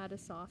Yep. he had a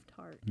soft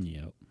heart.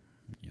 Yep.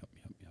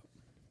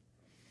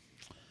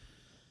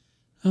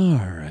 All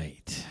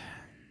right.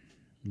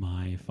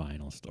 My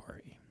final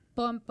story.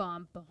 Bum,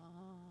 bum, bum.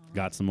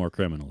 Got some more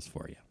criminals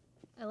for you.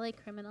 I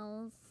like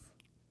criminals.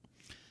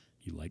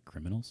 You like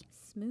criminals?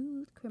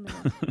 Smooth criminal.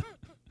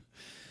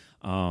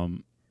 Are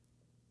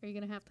you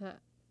going to have to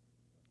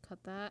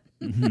cut that?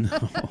 No.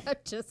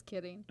 Just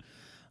kidding.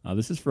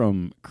 This is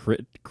from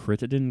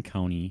Crittenden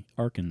County,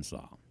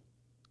 Arkansas.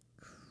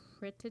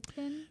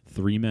 Crittenden?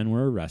 3 men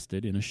were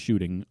arrested in a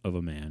shooting of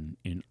a man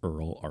in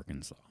Earl,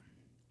 Arkansas.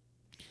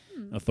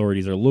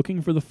 Authorities are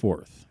looking for the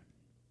 4th.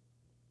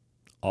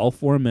 All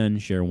 4 men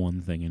share one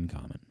thing in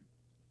common.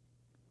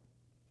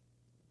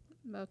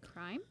 A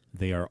crime?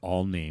 They are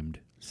all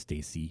named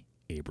Stacey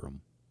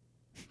Abram.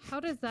 How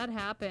does that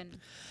happen?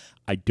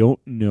 I don't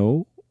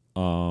know.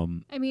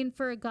 I mean,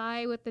 for a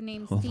guy with the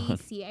name Hold on.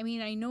 Stacy, I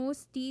mean, I know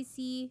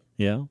Stacy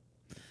Yeah.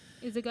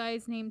 is a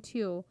guy's name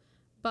too,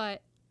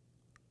 but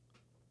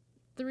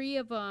 3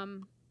 of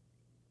them.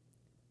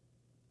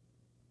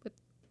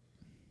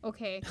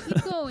 Okay,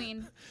 keep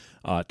going.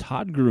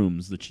 Todd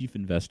Grooms, the chief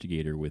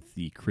investigator with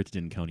the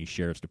Crittenden County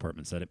Sheriff's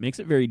Department, said it makes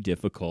it very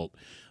difficult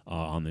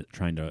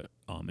trying to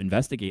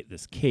investigate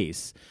this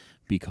case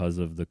because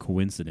of the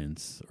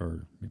coincidence,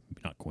 or maybe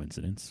not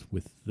coincidence,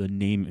 with the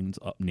names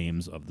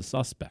of the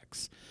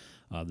suspects.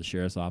 The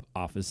sheriff's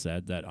office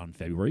said that on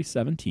February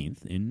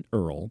 17th in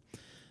Earl,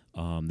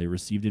 they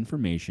received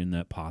information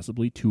that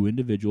possibly 2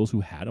 individuals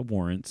who had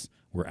warrants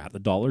were at the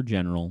Dollar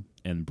General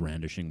and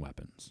brandishing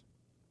weapons.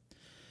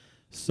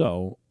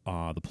 So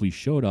the police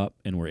showed up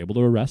and were able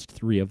to arrest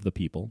 3 of the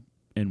people,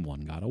 and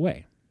 1 got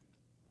away.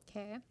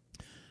 Okay.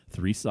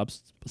 3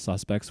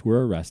 suspects who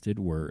were arrested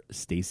were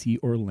Stacy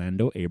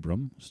Orlando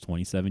Abram, who's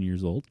 27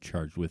 years old,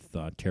 charged with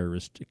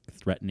terrorist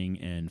threatening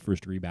and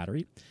first-degree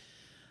battery.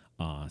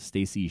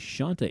 Stacy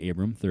Shanta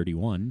Abram,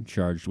 31,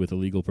 charged with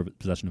illegal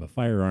possession of a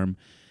firearm.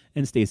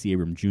 And Stacy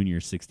Abram Jr.,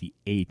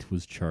 68,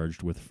 was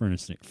charged with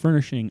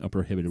furnishing a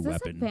prohibited Is this a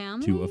weapon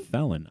family? to a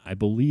felon. I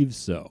believe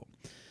so.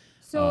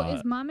 So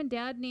is mom and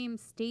dad named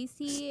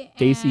Stacy?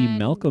 Stacy and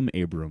Malcolm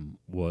Abram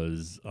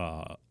was,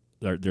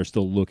 they're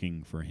still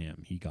looking for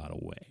him. He got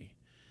away.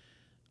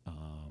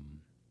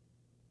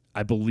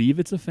 I believe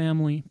it's a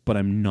family, but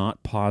I'm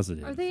not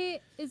positive.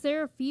 Is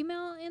there a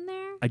female in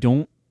there? I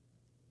don't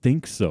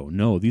think so.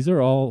 No, these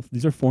are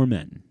 4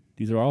 men.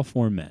 These are all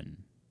 4 men.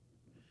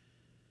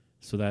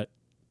 So that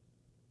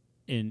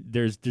and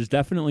there's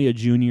definitely a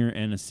junior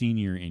and a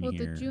senior in Well,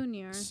 here. the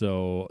junior.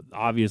 So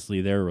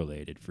obviously they're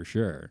related for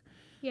sure.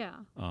 Yeah.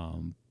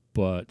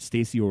 But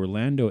Stacy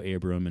Orlando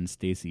Abram and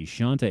Stacy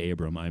Shanta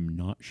Abram, I'm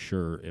not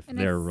sure if And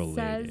they're it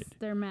related. says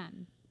they're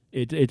men.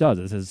 It does.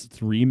 It says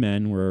 3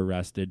 men were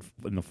arrested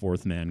and the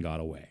 4th man got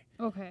away.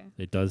 Okay.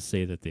 It does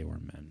say that they were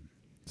men.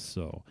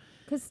 So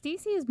Because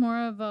Stacy is more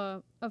of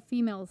a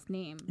female's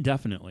name.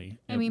 definitely,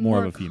 I mean, more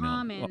more of a female,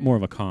 common. more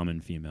of a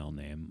common female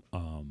name.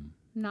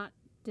 Not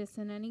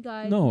dissing any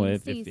guy. No,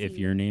 named if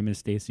your name is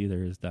Stacy,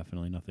 there is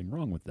definitely nothing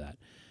wrong with that.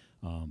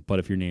 But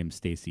if your name's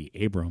Stacy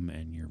Abram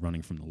and you're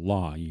running from the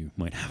law, you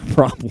might have a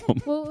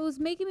problem. Well, it was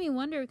making me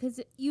wonder because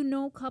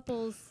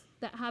couples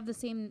that have the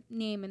same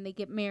name and they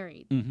get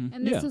married. Mm-hmm.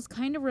 And this was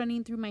kind of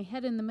running through my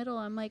head in the middle.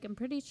 I'm like, I'm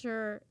pretty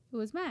sure it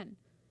was men.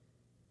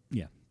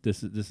 Yeah,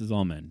 this is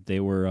all men. They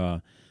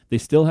were they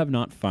still have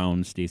not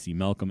found Stacy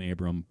Malcolm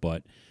Abram,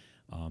 but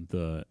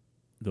the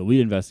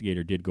lead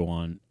investigator did go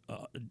on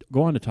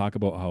to talk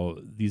about how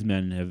these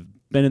men have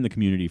been in the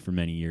community for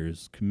many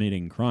years,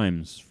 committing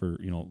crimes for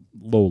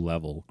low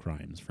level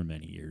crimes for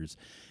many years,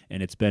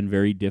 and it's been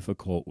very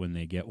difficult when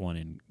they get one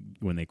and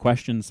when they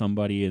question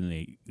somebody and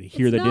they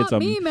hear It's they did not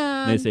something. me,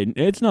 man. They say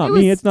it's not It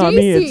me, was it's not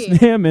me, Stacy."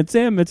 it's him, it's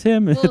him, it's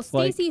him. Well, It's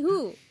like Stacy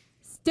who?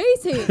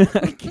 Stacy.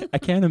 I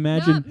can't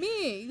imagine. Not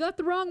me. You got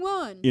the wrong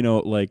one.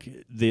 Like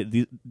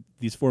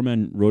these 4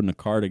 men rode in a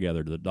car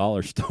together to the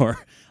dollar store.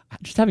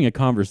 Just having a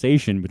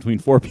conversation between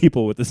 4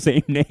 people with the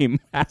same name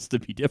has to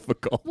be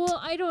difficult. Well,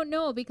 I don't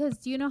know because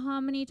do you know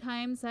how many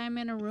times I'm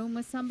in a room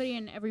with somebody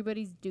and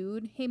everybody's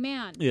dude? Hey,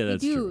 man. Yeah, hey,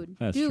 that's dude. true.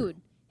 That's dude.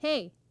 true.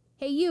 Hey,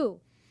 you.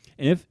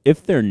 And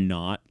if they're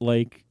not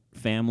like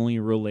family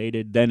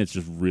related, then it's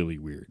just really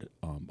weird.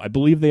 I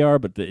believe they are,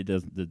 but it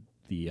doesn't.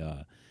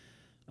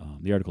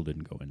 The article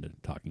didn't go into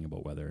talking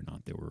about whether or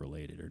not they were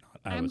related or not.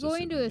 I'm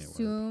going to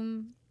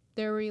assume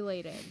they're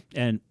related.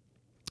 And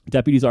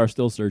deputies are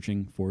still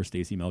searching for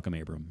Stacy Malcolm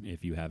Abram.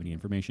 If you have any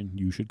information,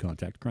 you should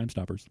contact Crime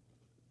Stoppers.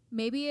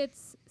 Maybe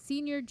it's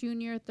senior,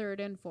 junior, 3rd,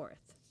 and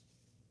 4th.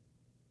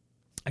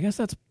 I guess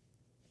that's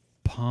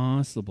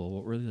possible.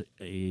 What were the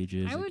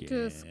ages? I went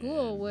to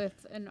school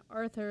with an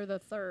Arthur the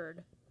 3rd.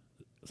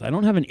 So I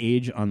don't have an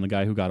age on the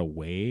guy who got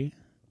away,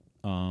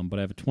 but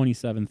I have a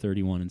 27,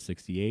 31, and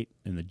 68,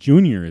 and the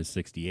junior is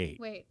 68.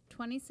 Wait,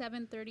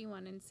 27,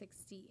 31, and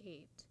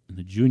 68. And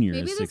the junior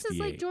Maybe is this 68. is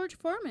like George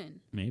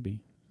Foreman.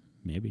 Maybe.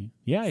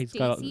 Yeah, he's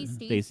got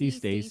Stacy.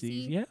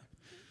 Stacy. Yeah.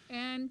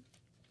 And,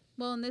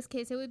 well, in this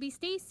case, it would be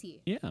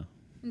Stacy Yeah.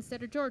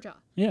 instead of Georgia.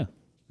 Yeah.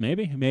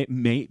 Maybe. I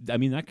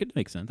mean, that could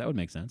make sense. That would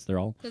make sense. They're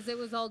all Because it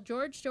was all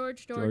Georgia.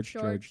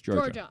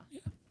 Georgia. Yeah.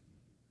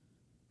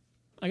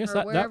 I guess Or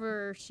that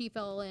wherever she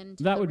fell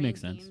into that the would make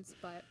rankings, sense.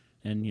 But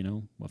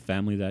and a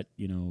family that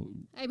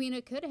I mean,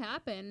 it could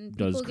happen.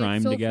 Does People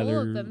crime get so together.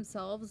 full of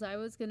themselves. I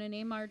was gonna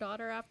name our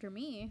daughter after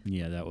me.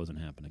 Yeah, that wasn't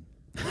happening.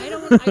 I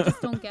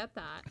just don't get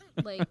that.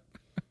 Like,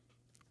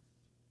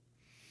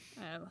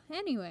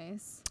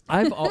 anyways,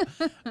 I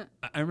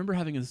remember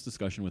having this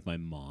discussion with my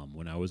mom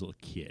when I was a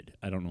kid.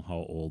 I don't know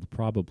how old,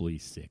 probably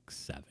 6,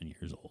 7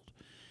 years old.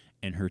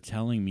 And her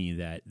telling me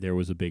that there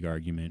was a big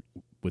argument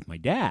with my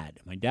dad.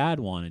 My dad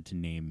wanted to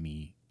name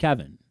me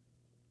Kevin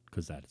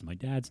because that is my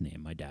dad's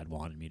name. My dad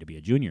wanted me to be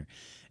a junior.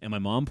 And my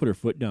mom put her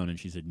foot down and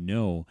she said,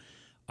 "No,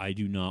 I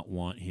do not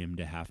want him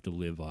to have to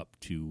live up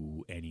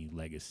to any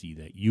legacy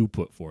that you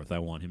put forth. I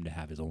want him to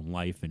have his own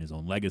life and his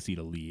own legacy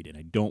to lead, and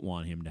I don't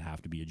want him to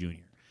have to be a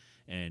junior."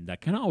 And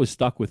that kind of always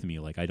stuck with me.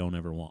 Like, I don't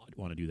ever want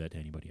to do that to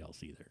anybody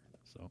else either.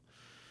 So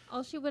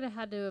all she would have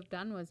had to have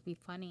done was be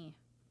funny.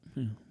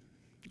 I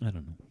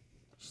don't know.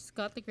 She's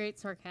got the great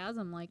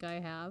sarcasm like I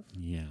have.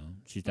 Yeah,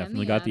 she's And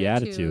definitely the got the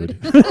attitude.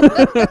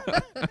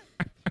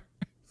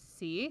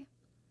 See?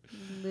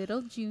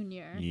 Little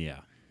junior. Yeah.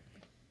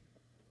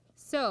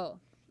 So,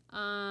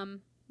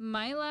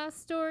 my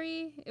last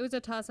story, it was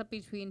a toss-up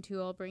between 2.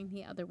 I'll bring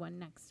the other one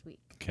next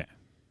week. Okay.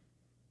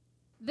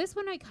 This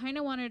one I kind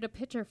of wanted a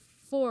picture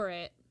for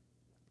it,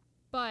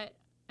 but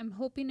I'm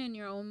hoping in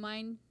your own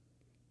mind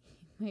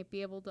you might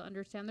be able to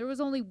understand. There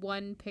was only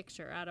one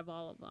picture out of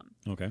all of them.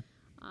 Okay.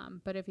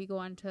 But if you go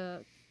on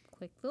to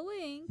click the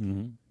link,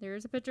 Mm-hmm.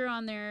 there's a picture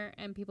on there,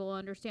 and people will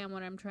understand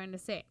what I'm trying to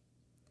say.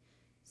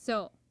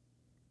 So,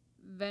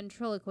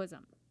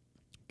 ventriloquism.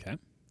 Okay.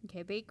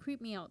 Okay, they creep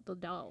me out, the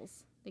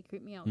dolls. They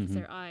creep me out because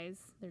their eyes,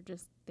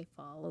 they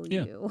follow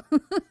Yeah. you.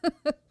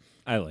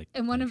 I like.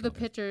 And one of the ventriloquist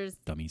pictures,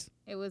 dummies.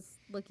 it was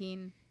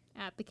looking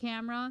at the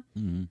camera.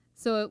 Mm-hmm.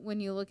 So when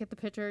you look at the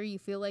picture, you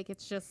feel like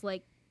it's just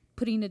like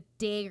putting a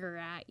dagger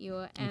at you.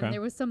 And Okay.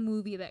 there was some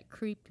movie that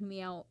creeped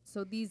me out.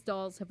 So these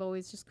dolls have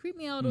always just creeped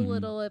me out a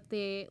little if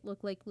they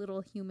look like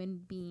little human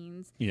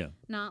beings. Yeah.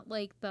 Not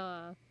like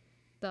the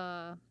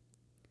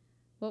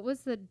what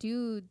was the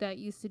dude that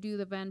used to do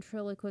the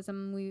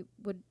ventriloquism?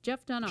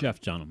 Jeff Dunham.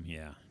 Jeff Dunham.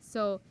 Yeah.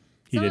 So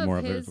He some did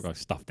more his, of a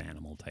stuffed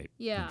animal type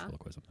Yeah.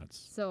 ventriloquism. That's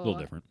so a little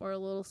different. or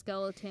little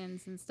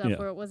skeletons and stuff Yeah.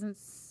 where it wasn't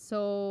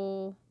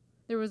so.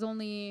 There was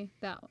only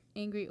that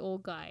angry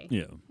old guy.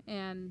 Yeah.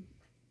 And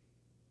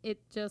it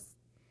just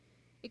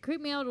it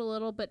creeped me out a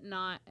little, but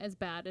not as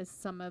bad as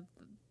some of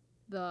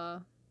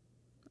the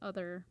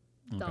other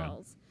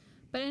dolls.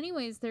 But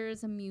anyways, there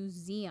is a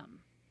museum,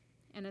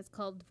 and it's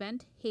called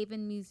Vent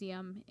Haven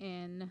Museum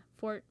in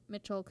Fort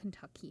Mitchell,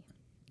 Kentucky.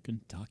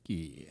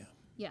 Kentucky.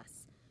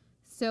 Yes.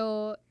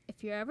 So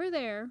if you're ever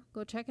there,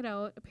 go check it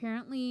out.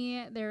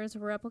 Apparently, there's a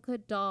replica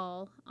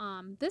doll.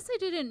 This I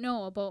didn't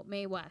know about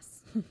Mae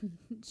West.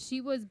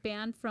 She was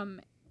banned from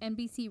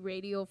NBC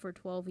Radio for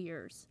 12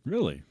 years.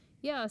 Really?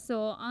 Yeah,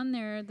 so on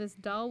there, this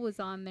doll was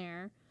on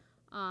there.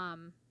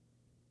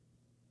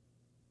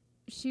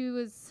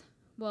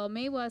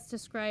 Mae West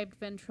described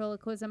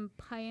ventriloquism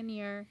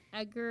pioneer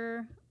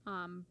Edgar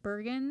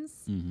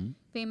Bergens,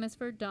 famous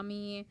for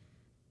Dummy,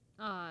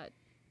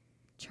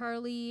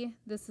 Charlie,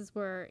 this is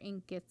where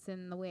ink gets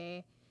in the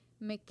way,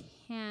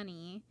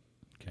 McCanny,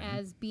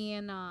 as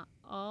being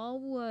all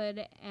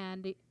wood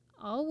and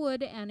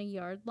a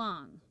yard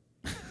long,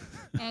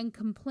 and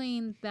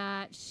complained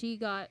that she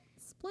got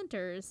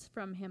splinters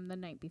from him the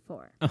night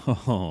before.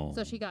 Oh.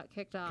 So she got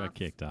kicked off.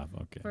 Okay.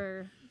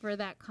 For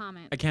that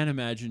comment. I can't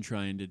imagine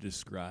trying to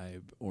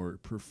describe or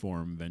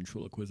perform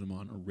ventriloquism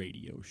on a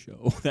radio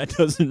show. That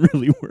doesn't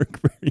really work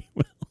very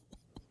well.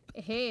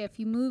 Hey, if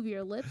you move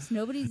your lips,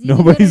 nobody's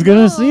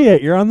gonna see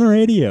it. You're on the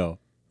radio.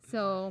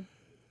 So,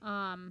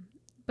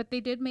 but they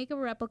did make a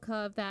replica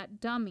of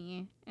that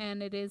dummy,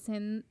 and it is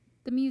in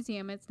the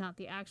museum. It's not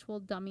the actual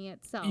dummy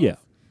itself. Yeah.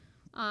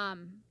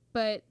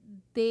 But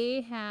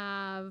they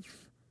have,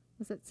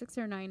 was it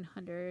 600 or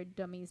 900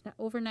 dummies?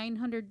 Over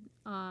 900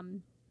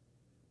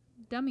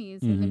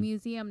 dummies in the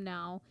museum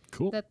now.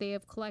 Cool. That they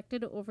have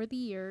collected over the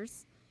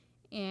years,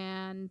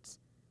 and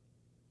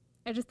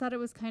I just thought it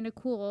was kind of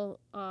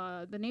cool.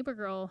 The neighbor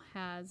girl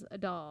has a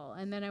doll,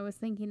 and then I was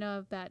thinking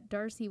of that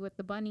Darcy with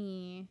the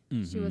bunny.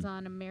 She was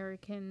on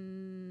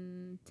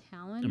American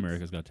Talent.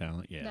 America's Got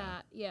Talent.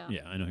 Yeah. Yeah,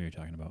 I know who you're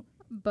talking about.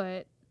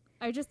 but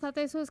I just thought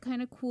this was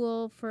kind of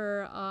cool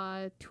for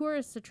a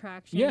tourist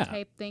attraction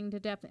type thing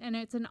and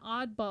it's an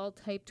oddball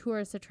type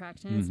tourist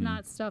attraction. It's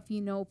not stuff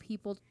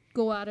people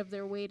go out of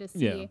their way to see.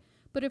 Yeah.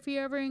 But if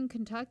you're ever in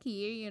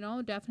Kentucky,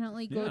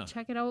 definitely go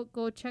check it out.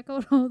 Go check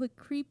out all the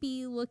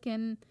creepy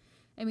looking,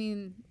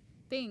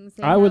 things.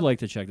 I would like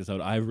to check this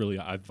out.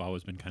 I've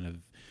always been kind of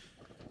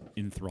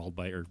enthralled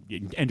by or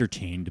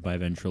entertained by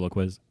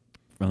ventriloquists.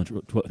 I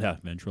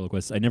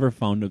never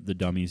found the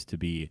dummies to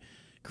be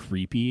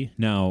creepy.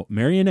 Now,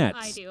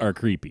 marionettes are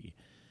creepy,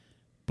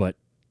 but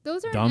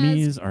those are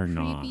dummies as are creepy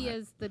not.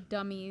 as the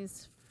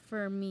dummies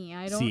for me.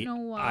 I don't know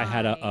why. I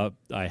had a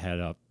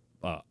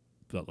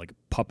like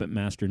Puppet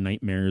Master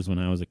nightmares when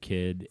I was a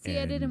kid. See,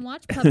 I didn't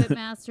watch Puppet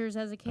Masters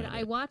as a kid.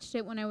 I watched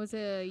it when I was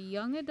a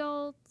young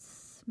adult,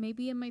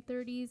 maybe in my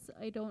 30s.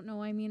 I don't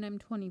know. I'm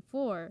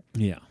 24.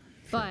 Yeah.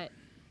 But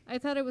I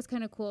thought it was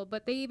kind of cool.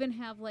 But they even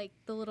have like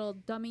the little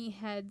dummy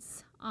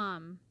heads,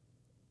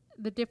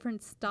 the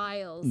different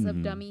styles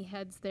of dummy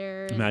heads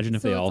there. Imagine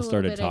if they all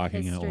started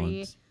talking at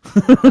once.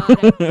 God,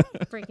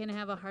 I'd freaking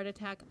have a heart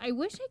attack. I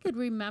wish I could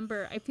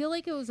remember. I feel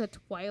like it was a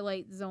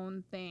Twilight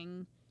Zone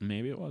thing.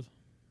 Maybe it was.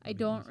 I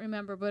don't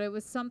remember, but it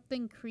was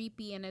something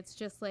creepy, and it's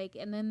just like,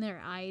 and then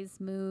their eyes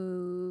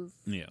move.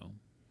 Yeah.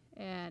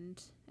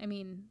 And,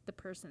 the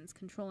person's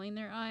controlling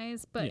their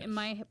eyes, but in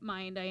my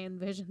mind, I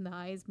envision the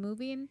eyes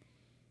moving.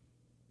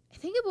 I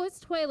think it was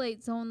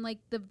Twilight Zone, like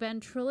the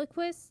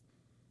ventriloquist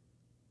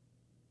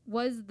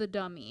was the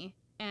dummy,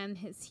 and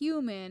his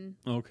human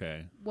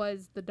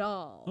was the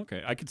doll.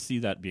 Okay, I could see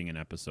that being an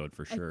episode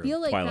for sure. I feel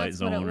like Twilight that's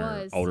Zone what it or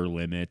was. Outer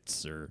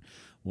Limits or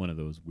one of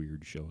those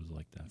weird shows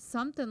like that.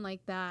 Something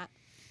like that.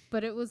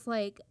 But it was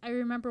like, I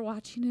remember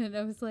watching it and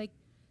I was like,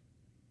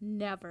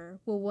 never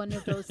will one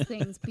of those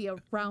things be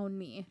around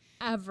me,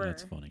 ever.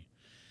 That's funny.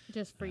 It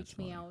just freaks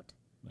me out.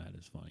 That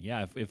is funny.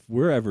 Yeah, if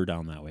we're ever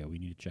down that way, we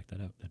need to check that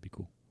out. That'd be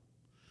cool.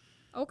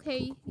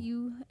 Okay, Cool.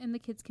 You and the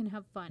kids can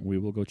have fun. We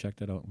will go check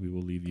that out. We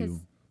will leave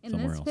you in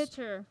somewhere this else.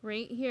 picture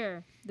right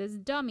here, this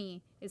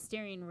dummy is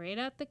staring right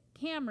at the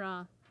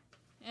camera.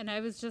 And I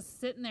was just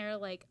sitting there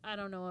like, I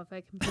don't know if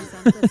I can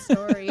present this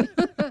story.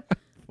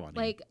 Funny.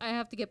 Like, I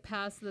have to get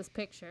past this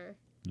picture.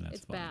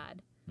 That's funny.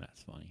 Bad.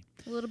 That's funny.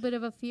 A little bit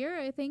of a fear,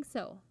 I think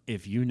so.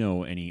 If you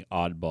know any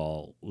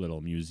oddball little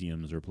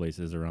museums or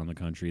places around the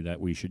country that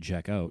we should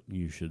check out,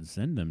 you should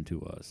send them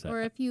to us.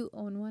 Or if you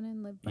own one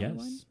and live by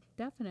one,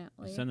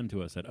 definitely. Send them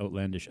to us at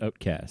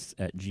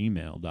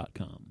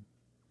outlandishoutcasts@gmail.com.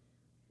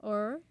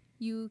 Or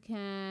you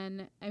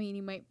can,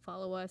 you might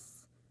follow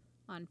us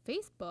on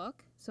Facebook.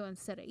 So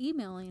instead of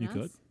emailing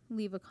us,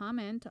 leave a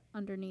comment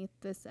underneath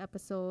this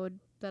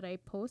episode that I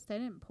post. I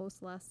didn't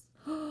post last.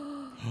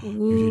 You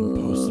didn't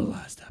post the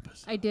last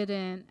episode. I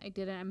didn't.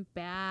 I'm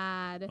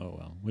bad. Oh,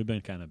 well. We've been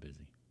kind of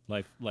busy.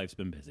 Life's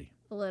been busy.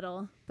 A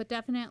little. But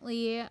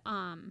definitely,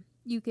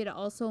 you could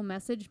also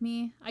message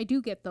me. I do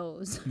get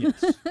those.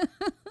 Yes.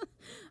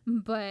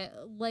 But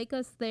like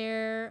us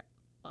there.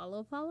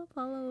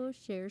 Follow,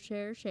 share.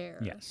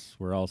 Yes.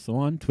 We're also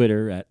on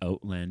Twitter at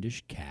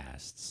Outlandish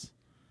Casts.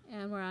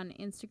 And we're on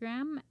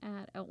Instagram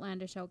at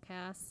Outlandish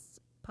Outcasts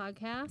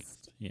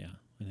Podcast. Yeah.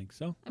 I think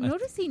so. I'm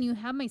noticing you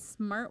have my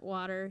smart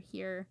water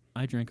here.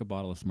 I drank a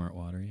bottle of Smart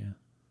Water, yeah.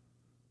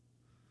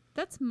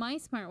 That's my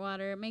smart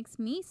water. It makes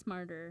me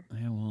smarter.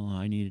 Yeah, well,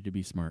 I needed to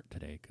be smart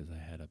today because I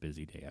had a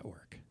busy day at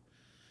work.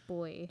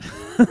 Boy.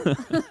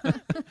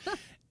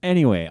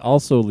 Anyway,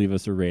 also leave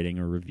us a rating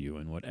or review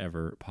in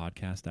whatever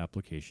podcast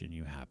application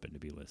you happen to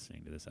be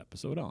listening to this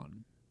episode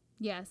on.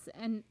 Yes,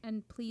 and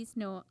please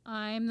know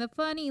I'm the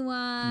funny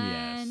one.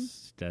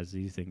 Yes.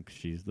 Desi thinks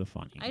she's the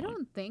funny one. I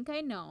don't think I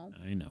know.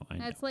 I know.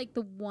 That's like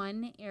the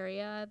one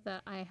area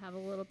that I have a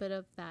little bit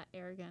of that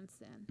arrogance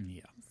in.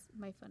 Yeah. Is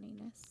my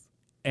funniness.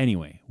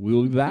 Anyway,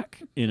 we'll be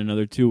back in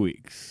another 2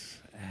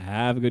 weeks.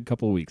 Have a good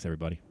couple of weeks,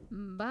 everybody.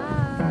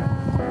 Bye.